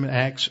 Next time,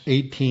 Acts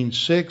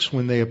 18:6,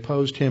 when they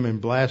opposed him and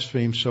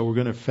blasphemed. So we're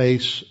going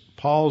to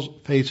Paul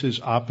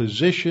faces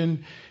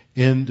opposition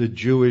in the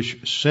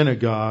Jewish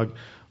synagogue,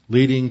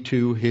 leading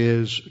to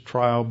his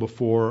trial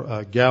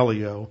before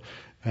Gallio.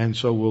 And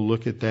so we'll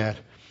look at that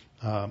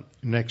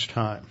next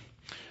time.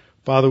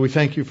 Father, we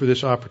thank you for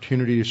this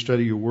opportunity to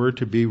study your word,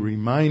 to be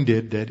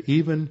reminded that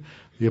even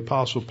the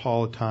Apostle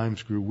Paul at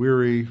times grew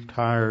weary,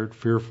 tired,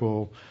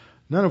 fearful,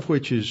 none of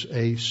which is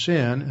a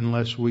sin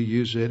unless we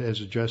use it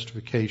as a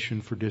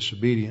justification for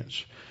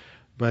disobedience.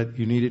 But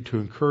you need it to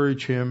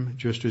encourage him,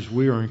 just as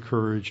we are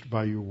encouraged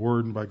by your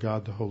word and by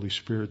God the Holy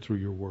Spirit through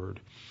your word.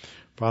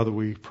 Father,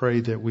 we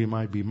pray that we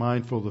might be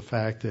mindful of the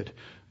fact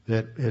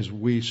that as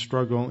we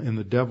struggle in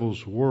the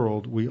devil's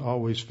world, we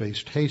always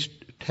face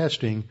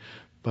testing,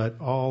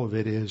 but all of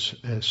it is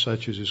as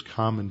such as is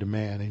common to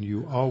man, and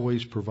you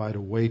always provide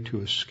a way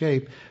to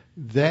escape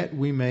that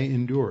we may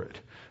endure it,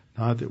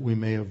 not that we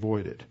may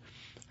avoid it.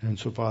 And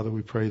so, Father,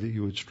 we pray that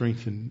you would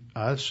strengthen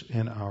us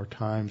in our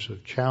times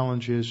of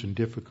challenges and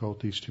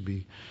difficulties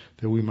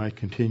that we might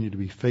continue to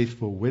be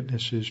faithful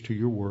witnesses to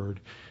your word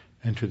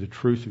and to the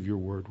truth of your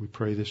word. We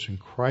pray this in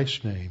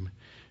Christ's name.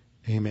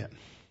 Amen.